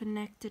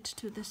connected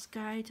to the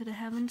sky, to the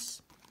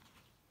heavens.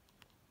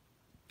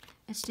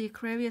 It's the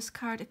Aquarius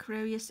card.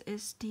 Aquarius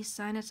is the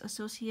sign that's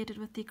associated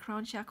with the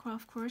crown chakra,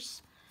 of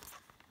course.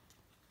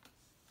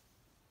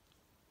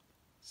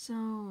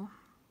 So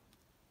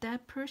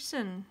that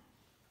person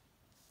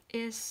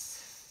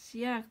is,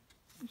 yeah,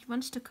 he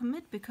wants to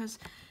commit, because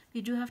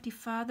we do have the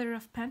Father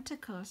of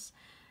Pentacles,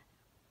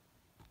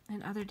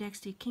 and other decks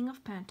the King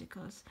of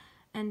Pentacles,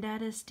 and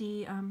that is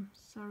the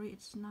sorry,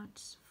 it's not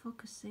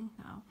focusing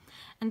now.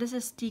 And this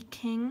is the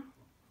King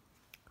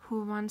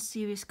who wants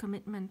serious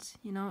commitment.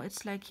 You know,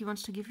 it's like he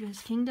wants to give you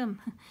his kingdom.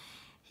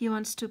 He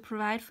wants to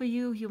provide for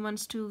you. He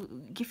wants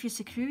to give you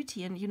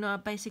security. And you know,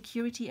 by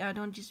security, I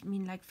don't just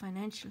mean like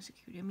financial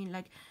security. I mean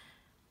like,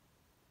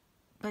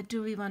 but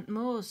do we want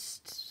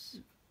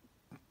most?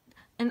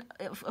 And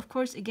of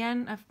course,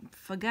 again, I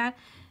forgot,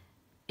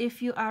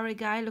 if you are a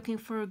guy looking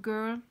for a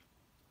girl,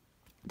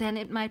 then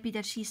it might be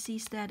that she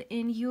sees that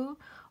in you,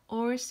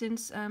 or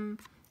since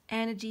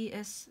energy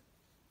is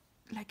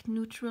like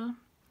neutral,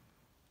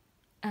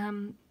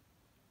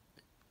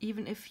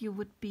 even if you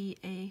would be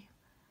a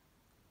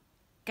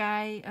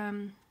guy,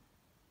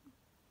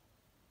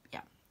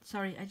 yeah,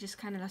 sorry, I just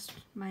kind of lost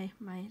my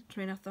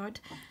train of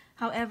thought.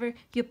 However,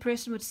 your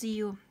person would see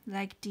you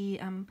like the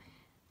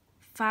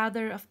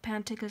Father of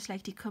Pentacles,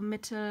 like the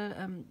committal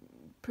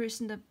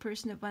person, the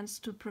person that wants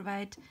to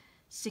provide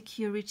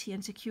security,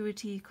 and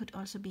security could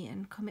also be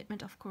in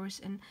commitment, of course,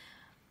 and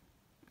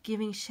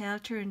giving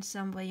shelter in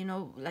some way, you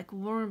know, like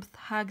warmth,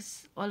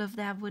 hugs, all of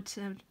that would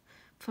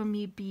for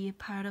me be a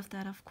part of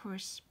that, of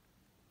course.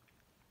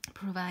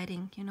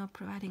 Providing, you know,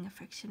 providing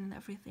affection and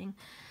everything.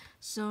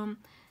 So,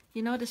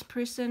 you know, this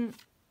person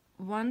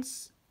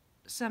wants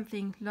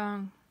something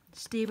long,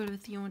 stable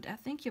with you, and I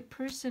think your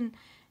person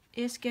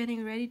is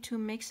getting ready to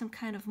make some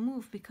kind of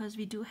move, because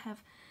we do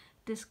have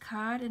this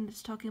card, and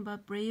it's talking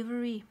about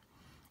bravery.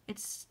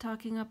 It's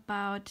talking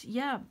about,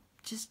 yeah,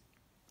 just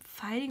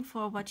fighting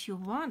for what you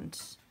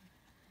want.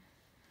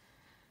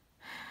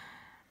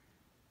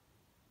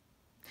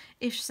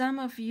 If some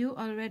of you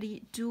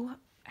already do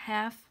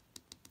have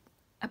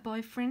a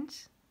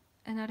boyfriend,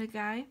 another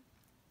guy,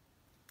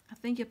 I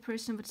think your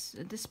person would,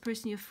 this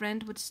person, your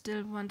friend, would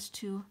still want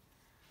to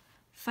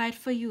fight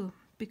for you,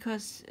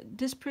 because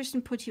this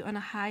person put you on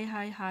a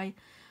high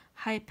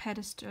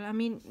pedestal. I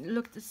mean,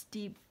 look, this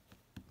the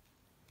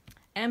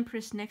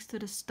Empress next to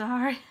the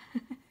Star.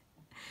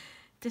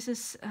 This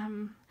is,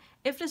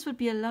 if this would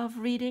be a love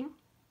reading,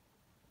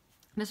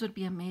 this would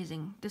be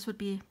amazing. This would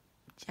be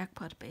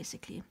jackpot,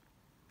 basically.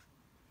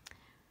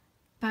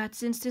 But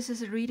since this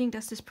is a reading,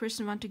 does this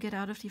person want to get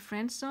out of the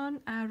friend zone?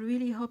 I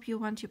really hope you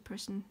want your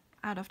person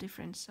out of the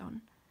friend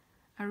zone.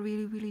 I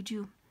really, really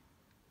do.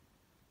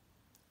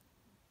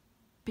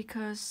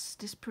 Because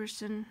this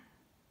person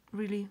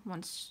really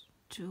wants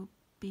to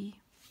be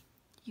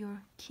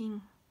your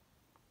king.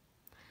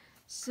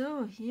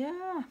 So,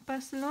 yeah,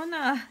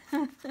 Barcelona.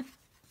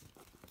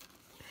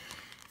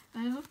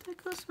 I hope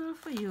that goes well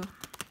for you.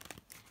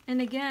 And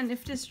again,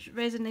 if this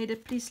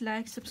resonated, please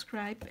like,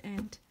 subscribe,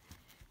 and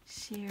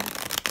share.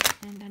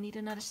 And I need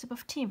another sip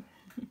of tea.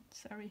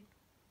 Sorry.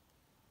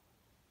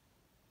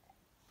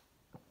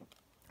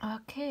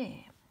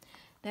 Okay.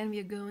 Then we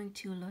are going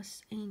to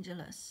Los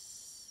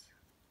Angeles.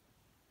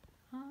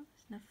 Oh,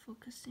 it's not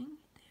focusing.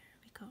 There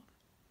we go.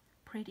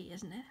 Pretty,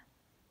 isn't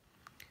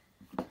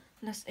it?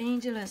 Los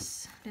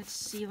Angeles. Let's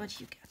see what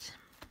you get.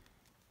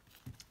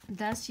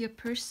 Does your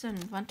person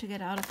want to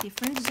get out of the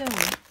friend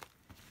zone?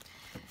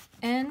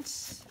 And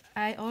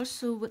I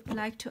also would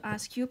like to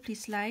ask you,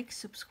 please like,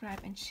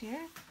 subscribe, and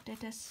share. That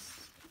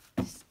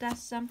does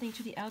something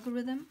to the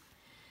algorithm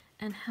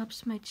and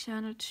helps my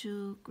channel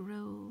to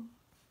grow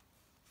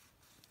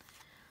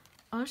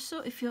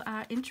Also, if you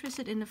are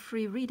interested in a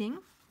free reading,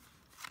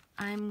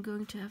 I'm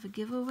going to have a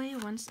giveaway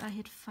once I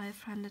hit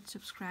 500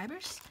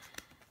 subscribers.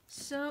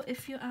 So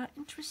if you are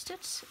interested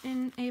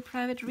in a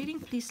private reading,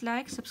 please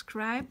like,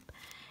 subscribe,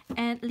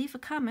 and leave a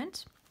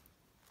comment.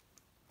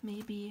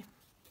 Maybe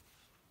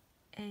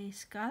a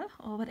skull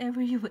or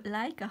whatever you would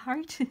like, a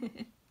heart.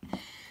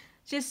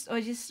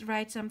 just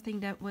write something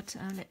that would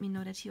let me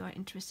know that you are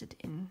interested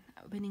in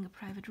winning a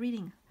private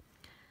reading.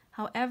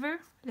 However,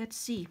 let's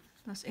see.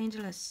 Los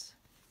Angeles.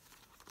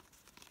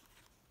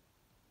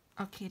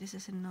 Okay, this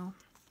is a no.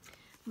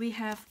 We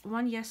have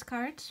one yes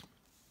card.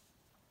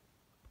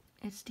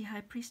 It's the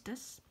High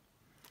Priestess.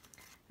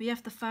 We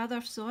have the Father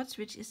of Swords,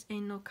 which is a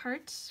no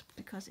card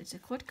because it's a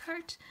court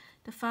card.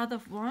 The Father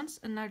of Wands,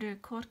 another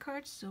court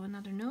card, so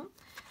another no.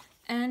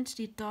 And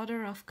the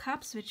Daughter of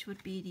Cups, which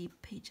would be the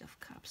Page of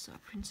Cups or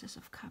Princess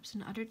of Cups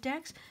in other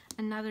decks,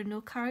 another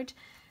no card.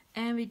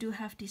 And we do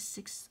have the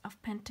Six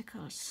of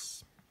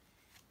Pentacles.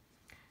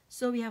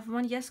 So we have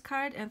one yes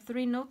card and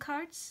 3 no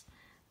cards,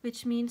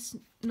 which means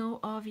no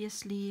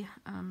obviously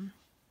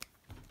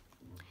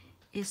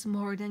is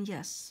more than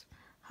yes.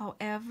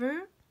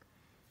 However,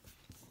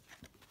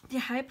 the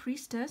High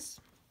Priestess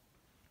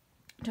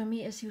to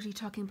me is usually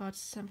talking about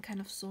some kind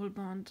of soul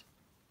bond.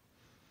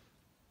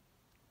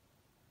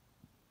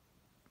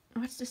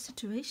 What's the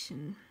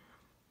situation?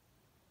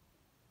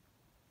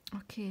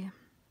 Okay.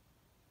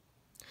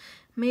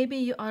 Maybe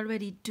you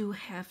already do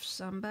have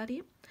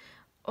somebody,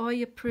 or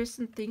your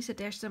person thinks that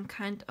there's some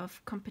kind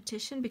of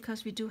competition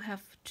because we do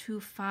have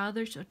 2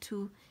 fathers or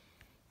 2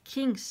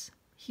 kings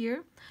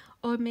here.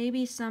 Or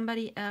maybe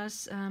somebody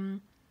else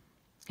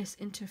is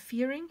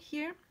interfering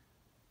here.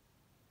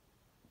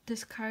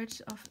 This card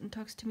often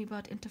talks to me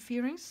about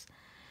interference.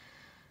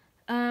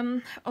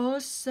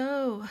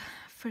 Also,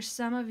 for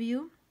some of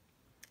you,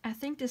 I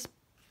think this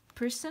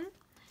person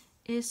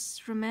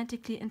is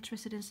romantically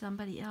interested in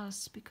somebody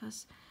else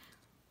because,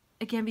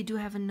 again, we do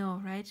have a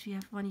no, right? We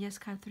have 1 yes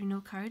card, 3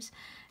 no cards,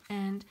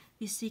 and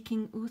we're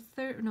seeking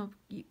Uther,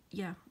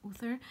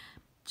 Uther,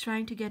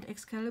 trying to get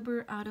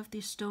Excalibur out of the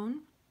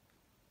stone.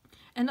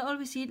 And I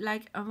always see it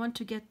like, I want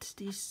to get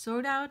the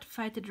sword out,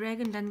 fight the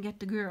dragon, then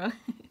get the girl.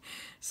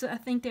 So I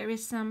think there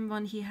is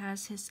someone he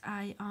has his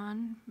eye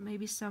on,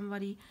 maybe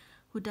somebody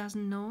who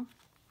doesn't know.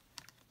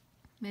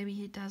 Maybe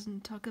he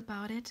doesn't talk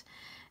about it.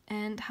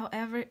 And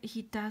however,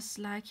 he does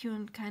like you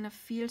and kind of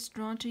feels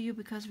drawn to you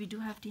because we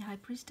do have the High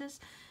Priestess.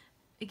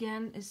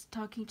 Again, is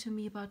talking to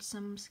me about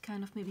some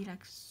kind of maybe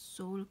like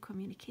soul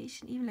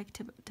communication, even like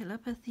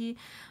telepathy,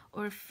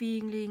 or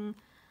feeling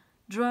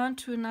drawn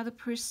to another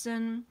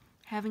person,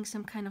 having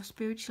some kind of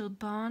spiritual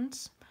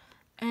bonds.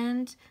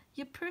 And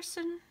your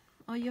person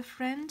or your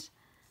friend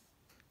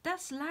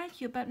does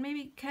like you, but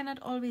maybe cannot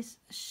always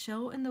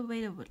show in the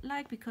way they would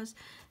like, because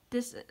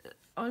this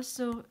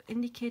also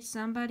indicates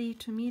somebody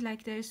to me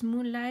like there is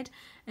moonlight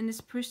and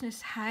this person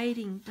is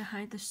hiding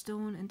behind the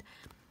stone. And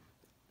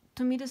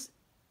to me this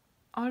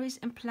always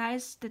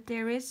implies that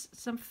there is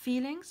some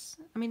feelings.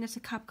 I mean, it's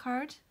a cup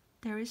card,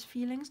 there is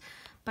feelings,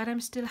 but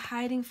I'm still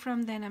hiding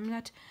from them. I'm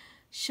not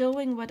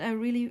showing what I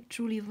really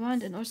truly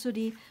want. And also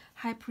the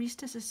High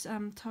Priestess is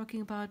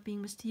talking about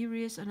being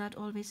mysterious or not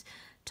always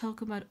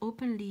talk about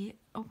openly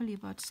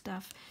about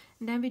stuff.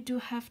 And then we do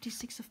have the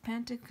Six of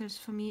Pentacles.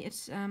 For me,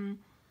 it's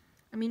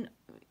I mean,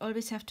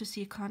 always have to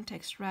see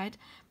context, right?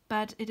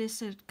 But it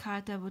is a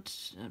card that would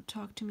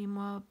talk to me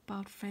more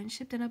about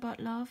friendship than about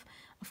love.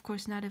 Of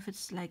course, not if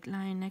it's like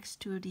lying next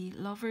to the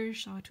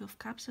Lovers or 2 of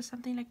Cups or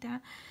something like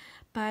that.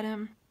 But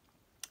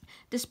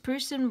this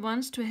person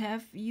wants to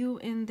have you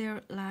in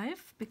their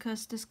life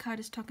because this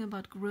card is talking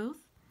about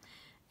growth.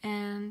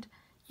 And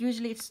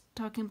usually it's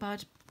talking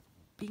about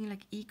being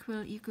like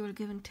equal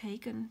give and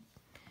take and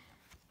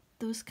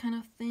those kind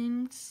of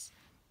things.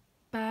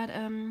 But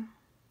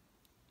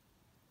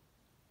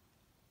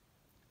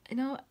you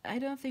know, I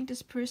don't think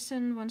this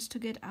person wants to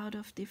get out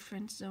of the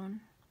friend zone,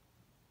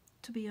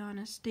 to be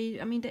honest.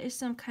 I mean, there is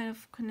some kind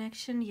of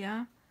connection,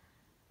 yeah.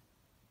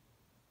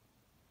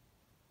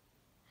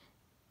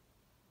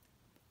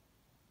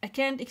 I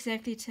can't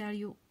exactly tell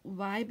you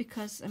why,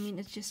 because I mean,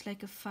 it's just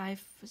like a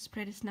 5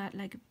 spread. It's not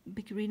like a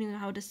big reading.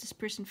 How does this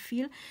person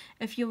feel?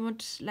 If you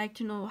would like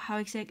to know how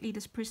exactly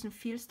this person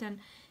feels,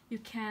 then you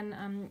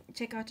can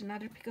check out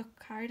another pick a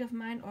card of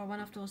mine, or one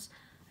of those,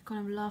 I call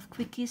them love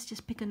quickies.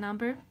 Just pick a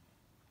number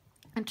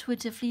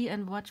intuitively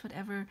and watch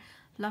whatever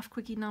love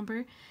quickie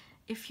number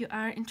if you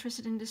are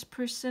interested in this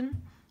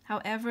person.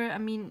 However, I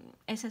mean,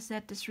 as I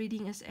said, this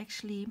reading is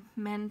actually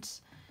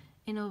meant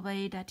in a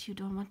way that you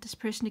don't want this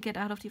person to get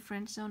out of the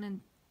friend zone. In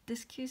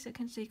this case, I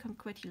can say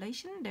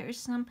congratulations. There is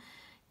some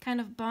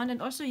kind of bond,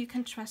 and also you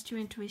can trust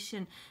your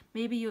intuition.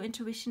 Maybe your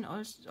intuition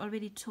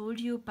already told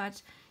you,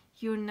 but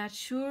you're not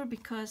sure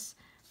because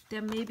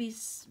there maybe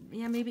it's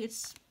a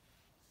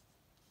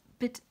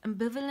bit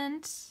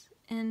ambivalent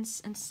in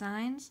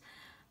signs.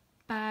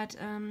 But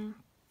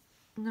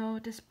no,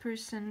 this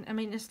person, I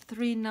mean, it's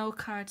 3 no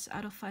cards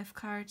out of 5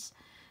 cards,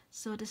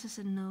 so this is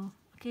a no.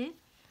 Okay,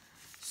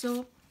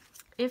 so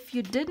if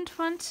you didn't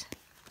want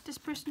this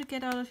person to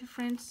get out of your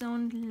friend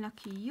zone.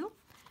 Lucky you.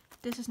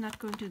 This is not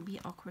going to be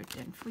awkward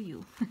then for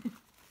you.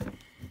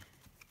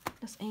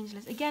 Los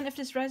Angeles. Again, if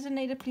this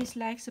resonated, please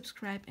like,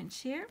 subscribe, and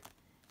share.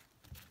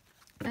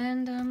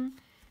 And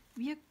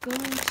we are going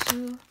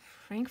to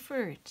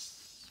Frankfurt.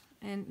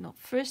 And no,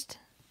 first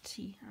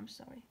T. I'm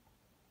sorry.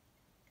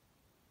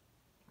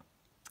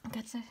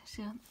 That's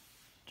actually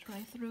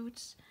dry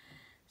throats.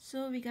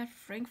 So we got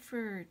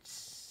Frankfurt,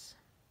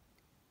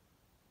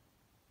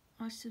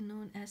 also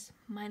known as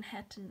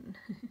Manhattan.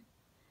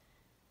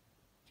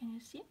 Can you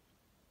see?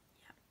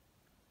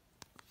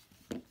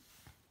 Yeah.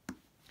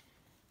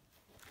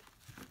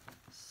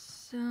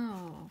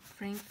 So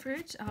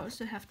Frankfurt, I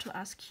also have to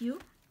ask you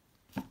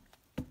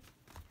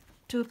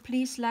to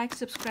please like,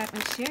 subscribe,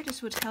 and share.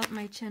 This would help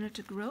my channel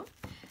to grow.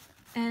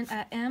 And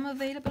I am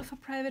available for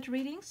private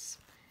readings.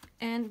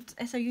 And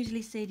as I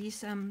usually say,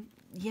 these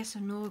yes or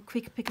no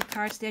quick picker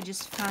cards, they're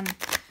just fun.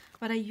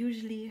 What I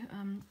usually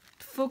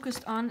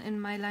focused on in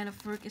my line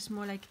of work is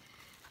more like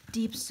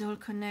deep soul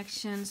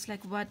connections,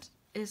 like what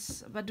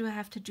do I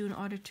have to do in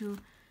order to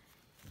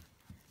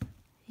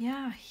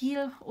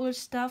heal old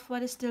stuff.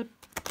 What is still,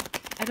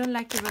 I don't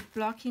like the word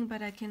blocking,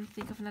 but I can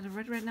think of another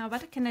word right now.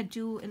 What can I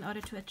do in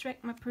order to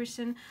attract my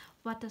person?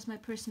 What does my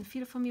person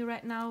feel for me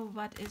right now?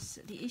 What is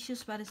the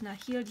issues? What is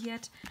not healed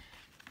yet?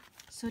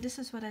 So this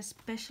is what I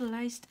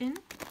specialized in.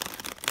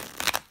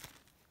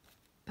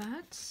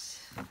 But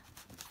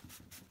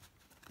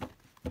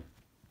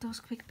those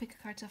quick pick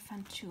cards are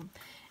fun too.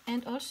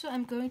 And also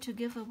I'm going to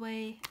give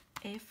away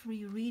a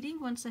free reading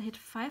once I hit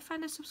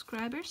 500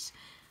 subscribers.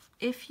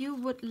 If you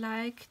would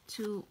like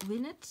to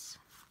win it,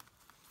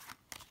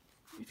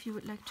 if you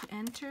would like to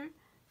enter,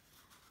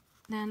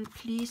 then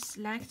please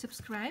like,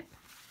 subscribe,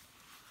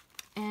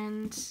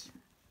 and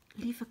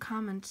leave a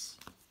comment.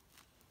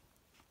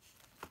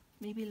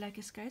 Maybe like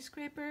a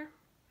skyscraper,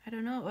 I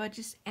don't know, or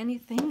just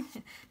anything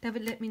that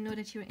would let me know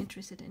that you're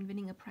interested in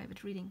winning a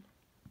private reading.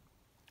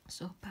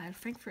 So, pile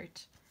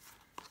Frankfurt.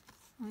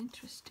 Oh,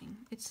 interesting.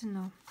 It's a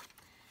no.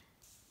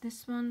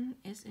 This one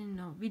is a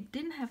no. We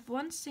didn't have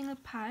one single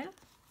pile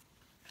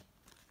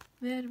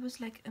where it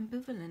was like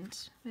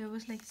ambivalent, where it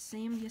was like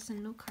same yes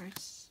and no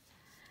cards.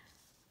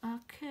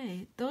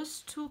 Okay,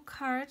 those two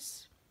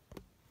cards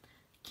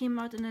came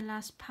out in the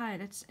last pile.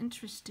 That's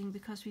interesting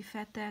because we've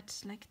had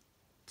that like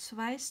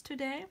twice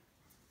today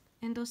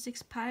in those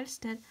 6 piles,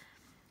 that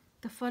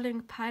the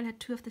following pile had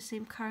 2 of the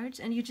same cards,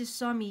 and you just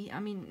saw me, I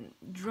mean,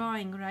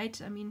 drawing, right?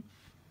 I mean,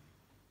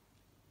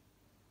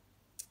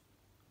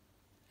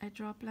 I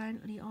draw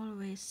blindly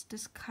always.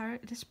 This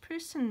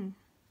person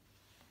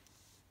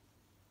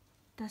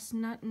does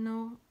not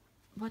know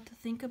what to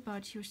think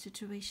about your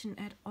situation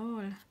at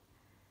all.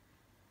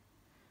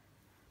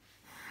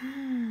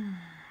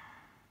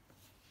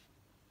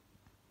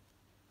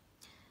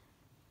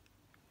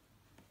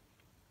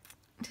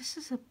 This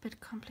is a bit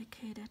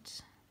complicated.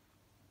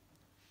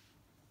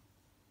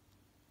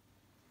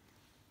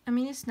 I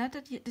mean, it's not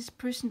that this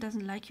person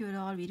doesn't like you at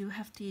all. We do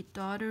have the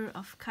Daughter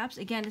of Cups.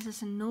 Again, this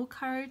is a no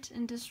card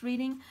in this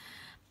reading,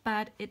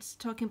 but it's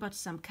talking about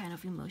some kind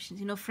of emotions.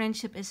 You know,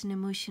 friendship is an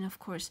emotion, of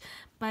course,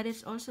 but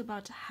it's also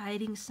about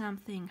hiding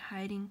something,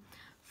 hiding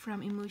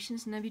from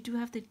emotions. Now we do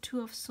have the 2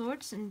 of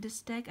Swords in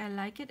this deck. I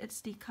like it.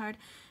 It's the card,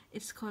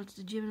 it's called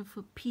the Gem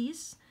for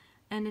Peace,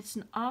 and it's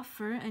an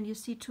offer, and you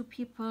see 2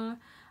 people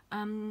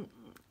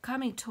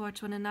coming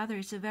towards one another.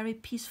 It's a very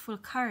peaceful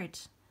card,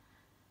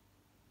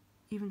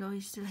 even though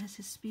he still has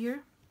his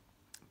spear,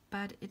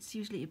 but it's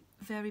usually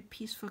a very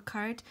peaceful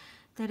card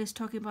that is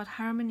talking about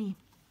harmony.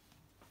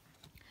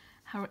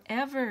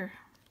 However,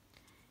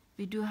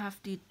 we do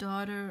have the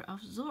Daughter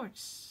of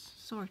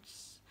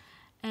Swords,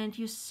 and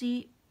you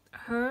see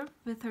her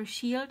with her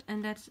shield,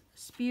 and that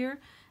spear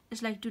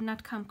is like, do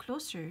not come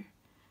closer.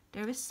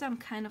 There is some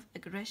kind of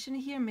aggression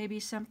here.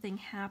 Maybe something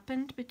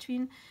happened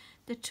between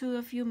the 2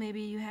 of you.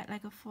 Maybe you had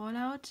like a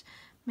fallout.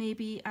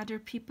 Maybe other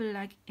people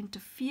like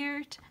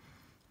interfered.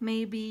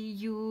 Maybe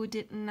you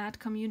did not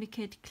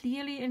communicate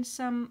clearly in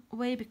some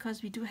way,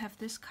 because we do have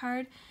this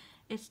card.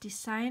 It's the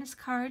Science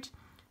card,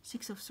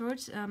 6 of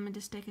Swords. In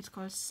this deck it's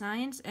called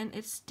Science, and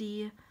it's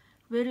the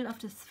riddle of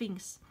the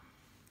Sphinx.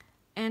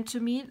 And to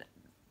me,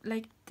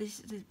 like the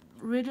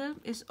riddle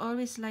is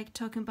always like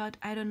talking about,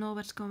 I don't know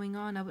what's going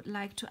on. I would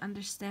like to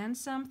understand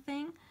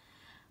something,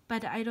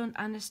 but I don't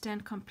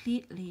understand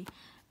completely.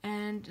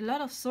 And a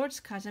lot of Swords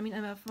cards. I mean,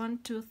 I have 1,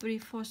 2, 3,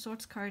 4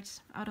 Swords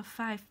cards out of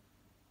 5.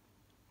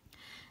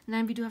 And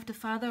then we do have the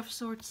Father of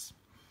Swords.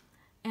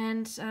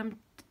 And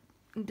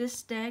in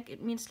this deck,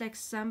 it means like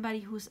somebody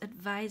who's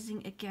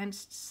advising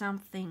against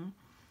something.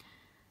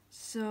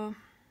 So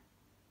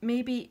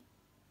maybe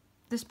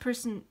this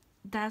person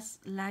does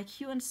like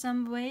you in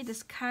some way.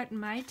 This card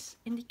might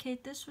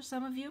indicate this for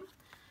some of you.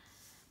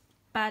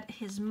 But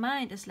his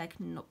mind is like,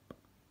 nope.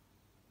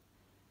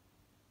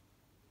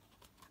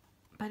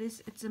 But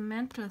it's a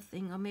mental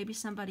thing, or maybe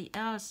somebody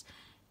else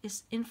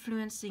is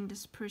influencing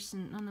this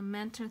person on a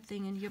mental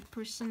thing, and your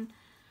person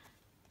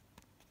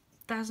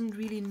doesn't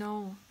really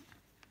know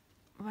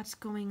what's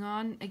going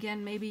on.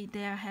 Again, maybe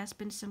there has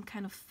been some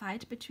kind of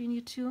fight between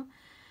you two,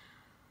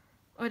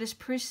 or this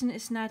person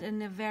is not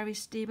in a very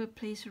stable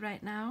place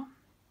right now,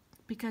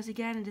 because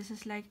again, this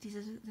is like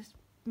this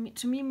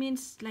to me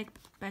means like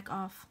back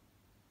off.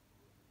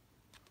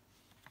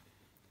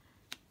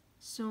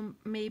 So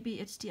maybe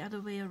it's the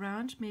other way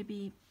around.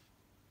 Maybe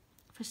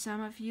for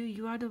some of you,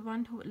 you are the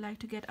one who would like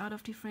to get out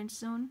of the friend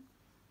zone.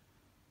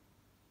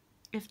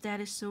 If that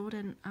is so,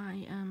 then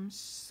I am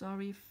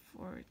sorry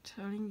for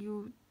telling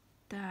you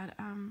that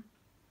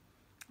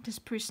this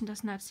person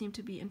does not seem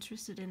to be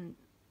interested in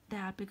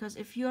that. Because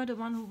if you are the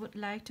one who would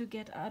like to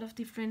get out of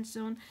the friend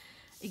zone,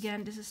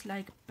 again, this is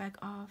like back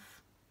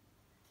off.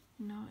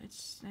 You know,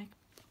 it's like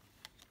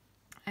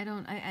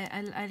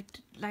I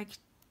like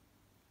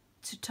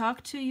to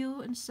talk to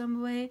you in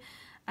some way.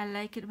 I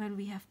like it when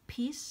we have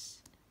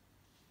peace.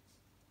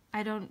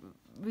 I don't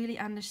really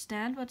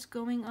understand what's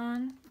going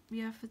on. We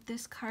have with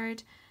this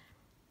card,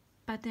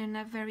 but they're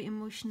not very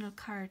emotional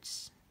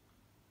cards.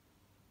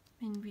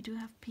 And we do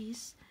have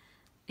peace.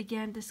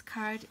 Again, this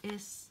card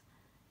is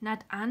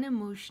not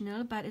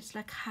unemotional, but it's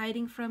like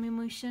hiding from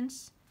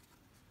emotions.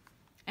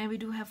 And we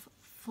do have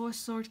 4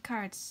 sword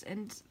cards,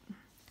 and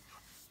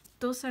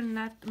those are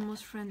not the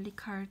most friendly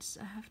cards,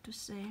 I have to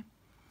say.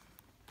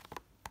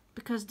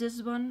 Because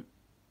this one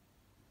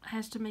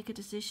has to make a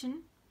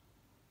decision,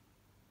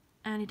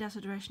 and he does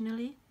it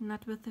rationally,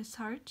 not with his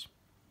heart.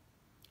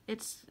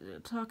 It's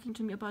talking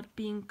to me about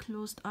being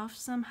closed off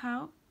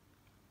somehow.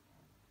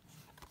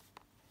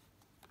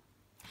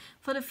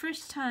 For the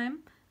first time,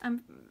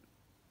 I'm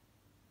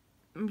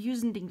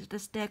using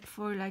this deck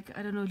for like,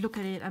 I don't know, look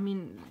at it, I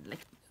mean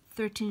like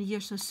 13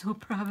 years or so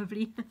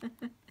probably.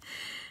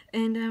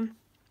 And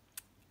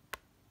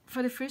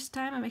for the first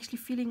time, I'm actually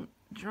feeling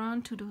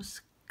drawn to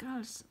those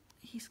skulls.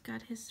 He's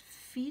got his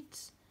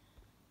feet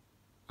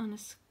on a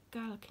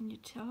skull, can you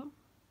tell?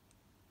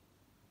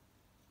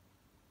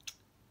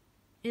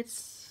 It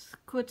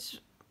could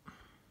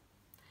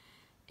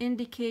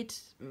indicate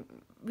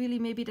really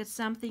maybe that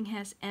something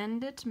has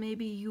ended.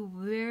 Maybe you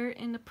were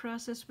in the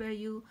process where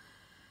you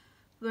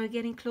were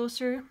getting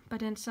closer, but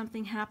then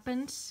something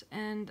happens,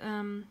 and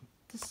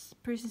this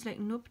person's like,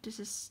 nope, this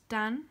is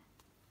done.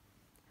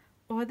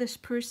 Or this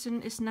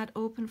person is not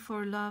open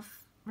for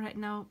love right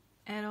now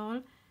at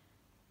all,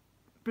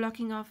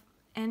 blocking off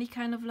any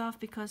kind of love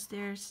because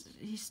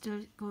he's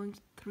still going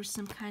through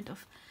some kind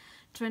of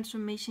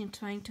transformation,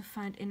 trying to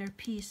find inner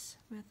peace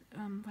with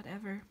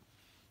whatever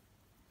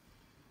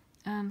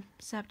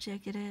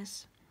subject it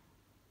is.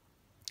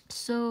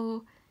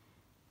 So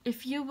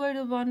if you were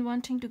the one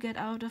wanting to get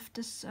out of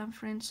this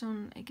friend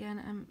zone,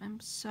 again, I'm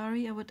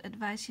sorry. I would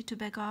advise you to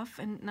back off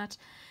and not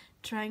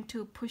trying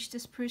to push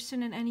this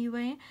person in any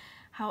way.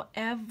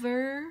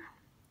 However,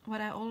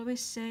 what I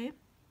always say,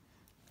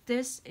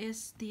 this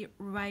is the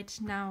right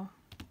now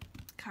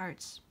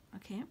cards,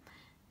 okay?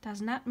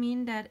 Does not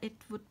mean that it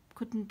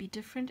couldn't be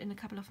different in a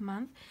couple of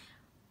months.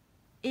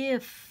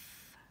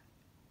 If,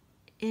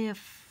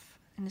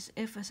 and this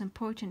if is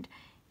important,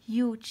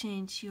 you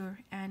change your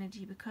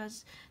energy,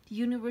 because the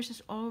universe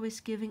is always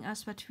giving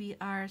us what we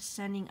are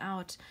sending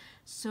out.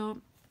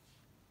 So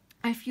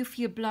if you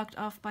feel blocked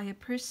off by a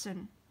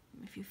person,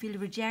 if you feel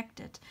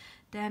rejected,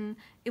 then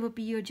it would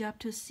be your job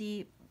to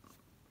see,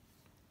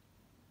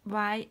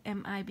 why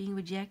am I being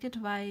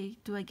rejected? Why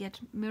do I get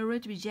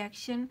mirrored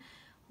rejection?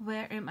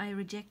 Where am I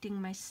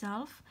rejecting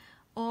myself?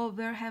 Or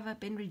where have I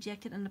been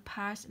rejected in the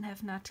past and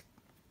have not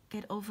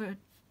gotten over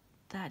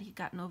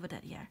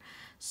that yet?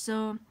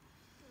 So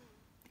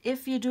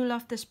if you do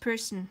love this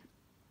person,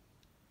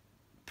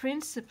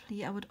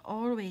 principally, I would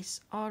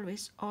always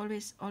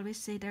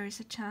say there is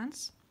a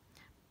chance,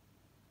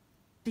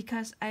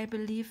 because I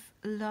believe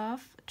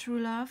love, true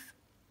love,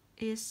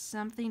 is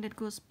something that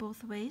goes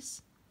both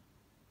ways.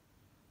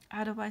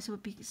 Otherwise it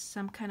would be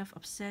some kind of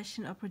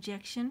obsession or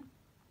projection.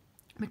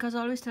 Because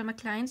I always tell my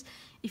clients,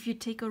 if you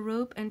take a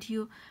rope and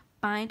you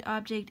bind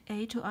object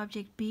A to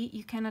object B,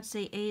 you cannot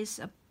say A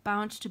is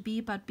bound to B,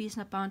 but B is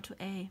not bound to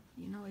A.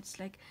 You know, it's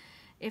like,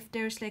 if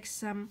there's like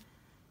some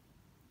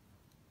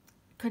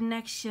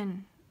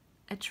connection,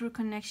 a true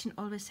connection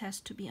always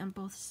has to be on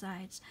both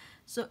sides.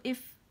 So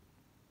if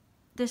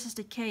this is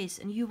the case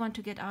and you want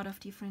to get out of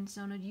the friend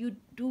zone and you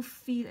do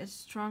feel a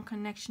strong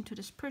connection to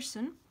this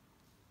person,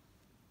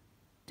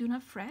 do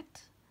not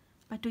fret,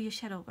 but do your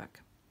shadow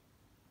work.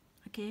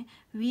 Okay,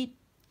 we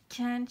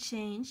can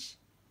change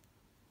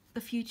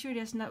the future.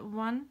 There's not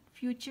one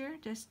future,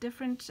 there's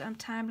different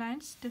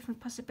timelines, different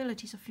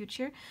possibilities of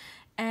future,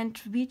 and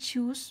we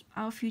choose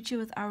our future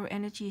with our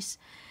energies.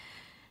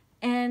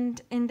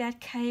 And in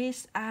that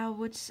case, I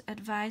would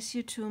advise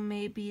you to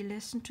maybe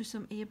listen to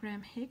some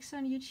Abraham Hicks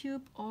on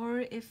YouTube,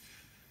 or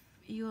if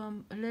you're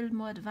a little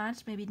more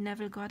advanced, maybe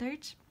Neville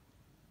Goddard,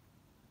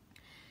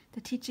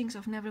 the teachings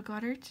of Neville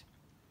Goddard,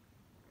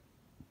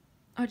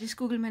 or just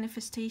Google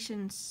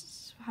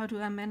manifestations, how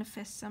do I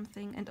manifest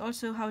something, and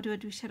also how do I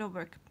do shadow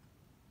work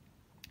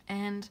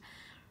and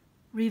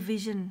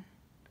revision.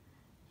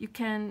 You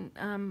can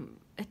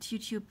at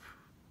YouTube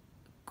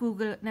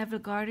Google Neville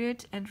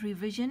Goddard and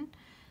revision,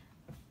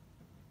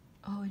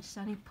 Oh, it's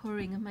starting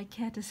pouring and my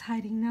cat is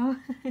hiding now.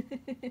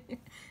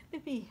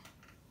 Maybe.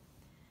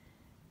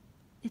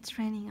 It's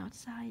raining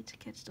outside.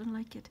 Cats don't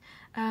like it.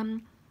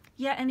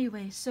 Yeah,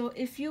 anyway, so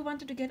if you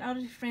wanted to get out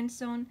of the friend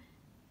zone,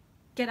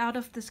 get out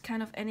of this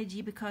kind of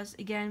energy, because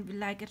again,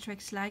 like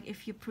attracts like.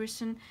 If your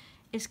person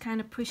is kind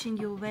of pushing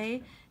you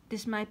away,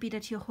 this might be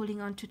that you're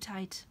holding on too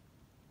tight.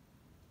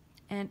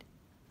 And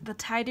the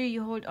tighter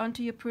you hold on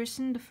to your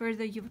person, the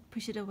further you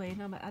push it away.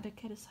 Now my other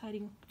cat is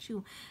hiding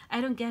too.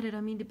 I don't get it.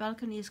 I mean, the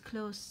balcony is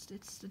closed.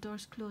 The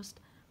door's closed.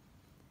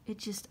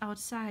 It's just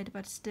outside,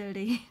 but still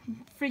they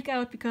freak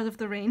out because of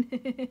the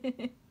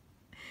rain.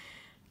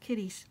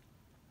 Kitties.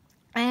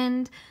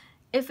 And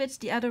if it's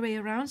the other way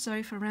around,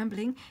 sorry for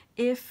rambling,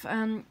 if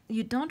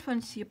you don't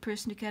want your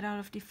person to get out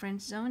of the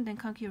friend zone, then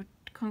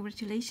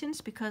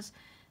congratulations, because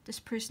this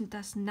person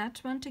does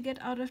not want to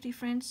get out of the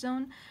friend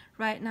zone.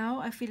 Right now,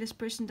 I feel this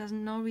person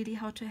doesn't know really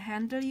how to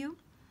handle you.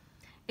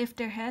 If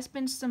there has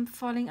been some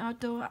falling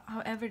out though,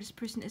 however, this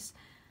person is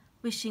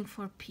wishing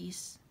for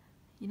peace.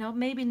 You know,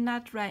 maybe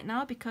not right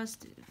now, because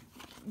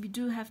we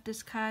do have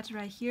this card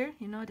right here,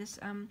 you know, this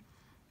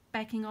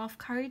backing off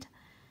card.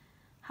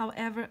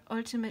 However,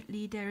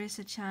 ultimately, there is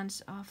a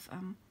chance of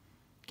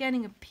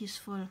getting a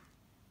peaceful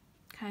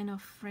kind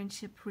of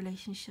friendship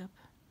relationship.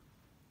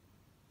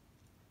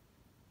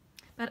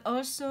 But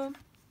also,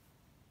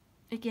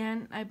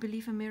 again, I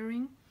believe in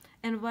mirroring.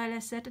 And while I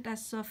said it, I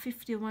saw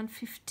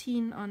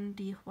 5115 on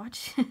the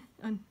watch,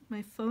 on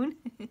my phone.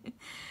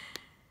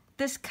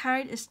 This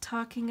card is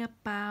talking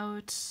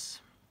about,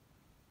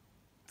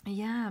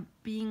 yeah,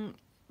 being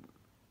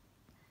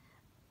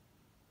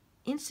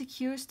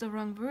insecure is the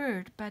wrong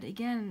word, but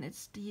again,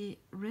 it's the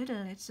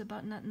riddle. It's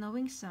about not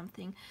knowing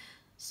something.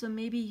 So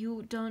maybe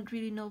you don't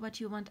really know what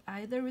you want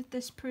either with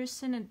this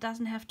person. It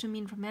doesn't have to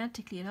mean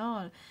romantically at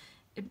all.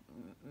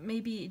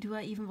 Maybe, do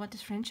I even want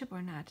this friendship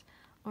or not?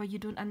 Or you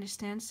don't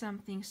understand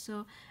something.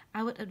 So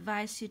I would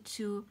advise you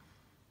to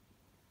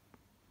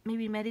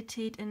maybe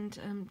meditate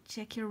and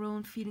check your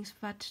own feelings.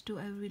 What do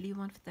I really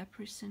want with that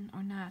person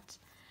or not?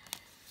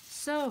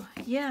 So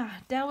yeah,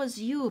 that was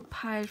you,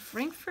 Pile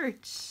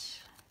Frankfurt.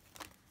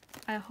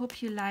 I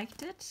hope you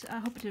liked it. I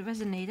hope it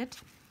resonated.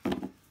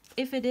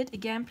 If it did,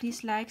 again,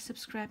 please like,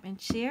 subscribe, and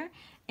share.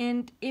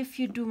 And if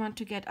you do want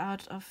to get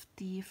out of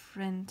the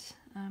friend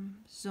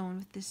zone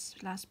with this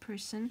last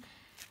person,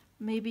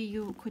 maybe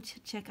you could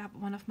check up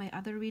one of my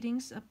other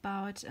readings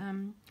about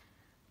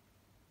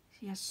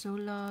yeah, soul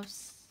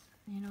loves,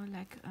 you know,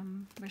 like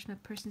where's my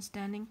person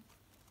standing.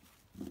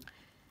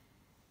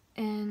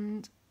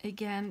 And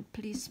again,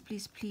 please,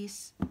 please,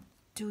 please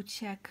do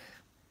check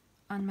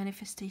on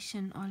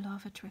manifestation or law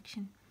of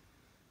attraction,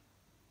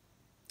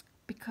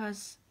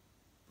 because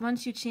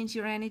once you change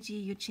your energy,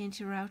 you change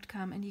your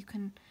outcome, and you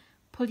can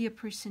pull your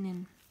person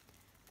in.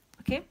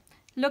 Okay,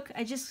 look,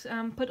 I just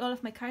put all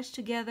of my cards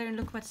together, and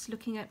look what's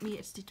looking at me.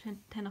 It's the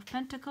 10 of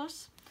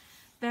Pentacles.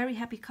 Very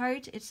happy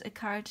card. It's a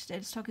card that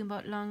is talking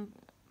about long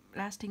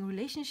lasting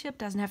relationship.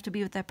 Doesn't have to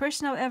be with that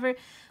person, however,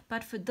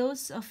 but for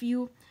those of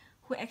you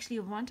who actually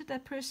wanted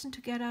that person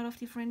to get out of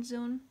the friend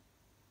zone,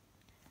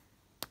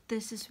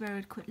 this is where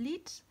it could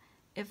lead.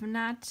 If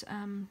not,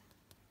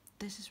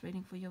 this is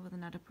waiting for you with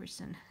another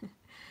person.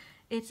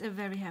 It's a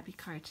very happy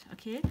card.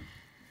 Okay,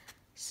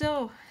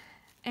 so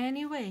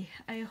anyway,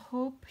 I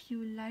hope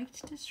you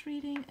liked this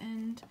reading,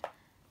 and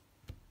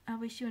I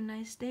wish you a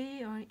nice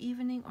day or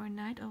evening or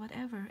night or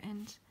whatever,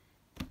 and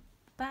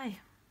bye.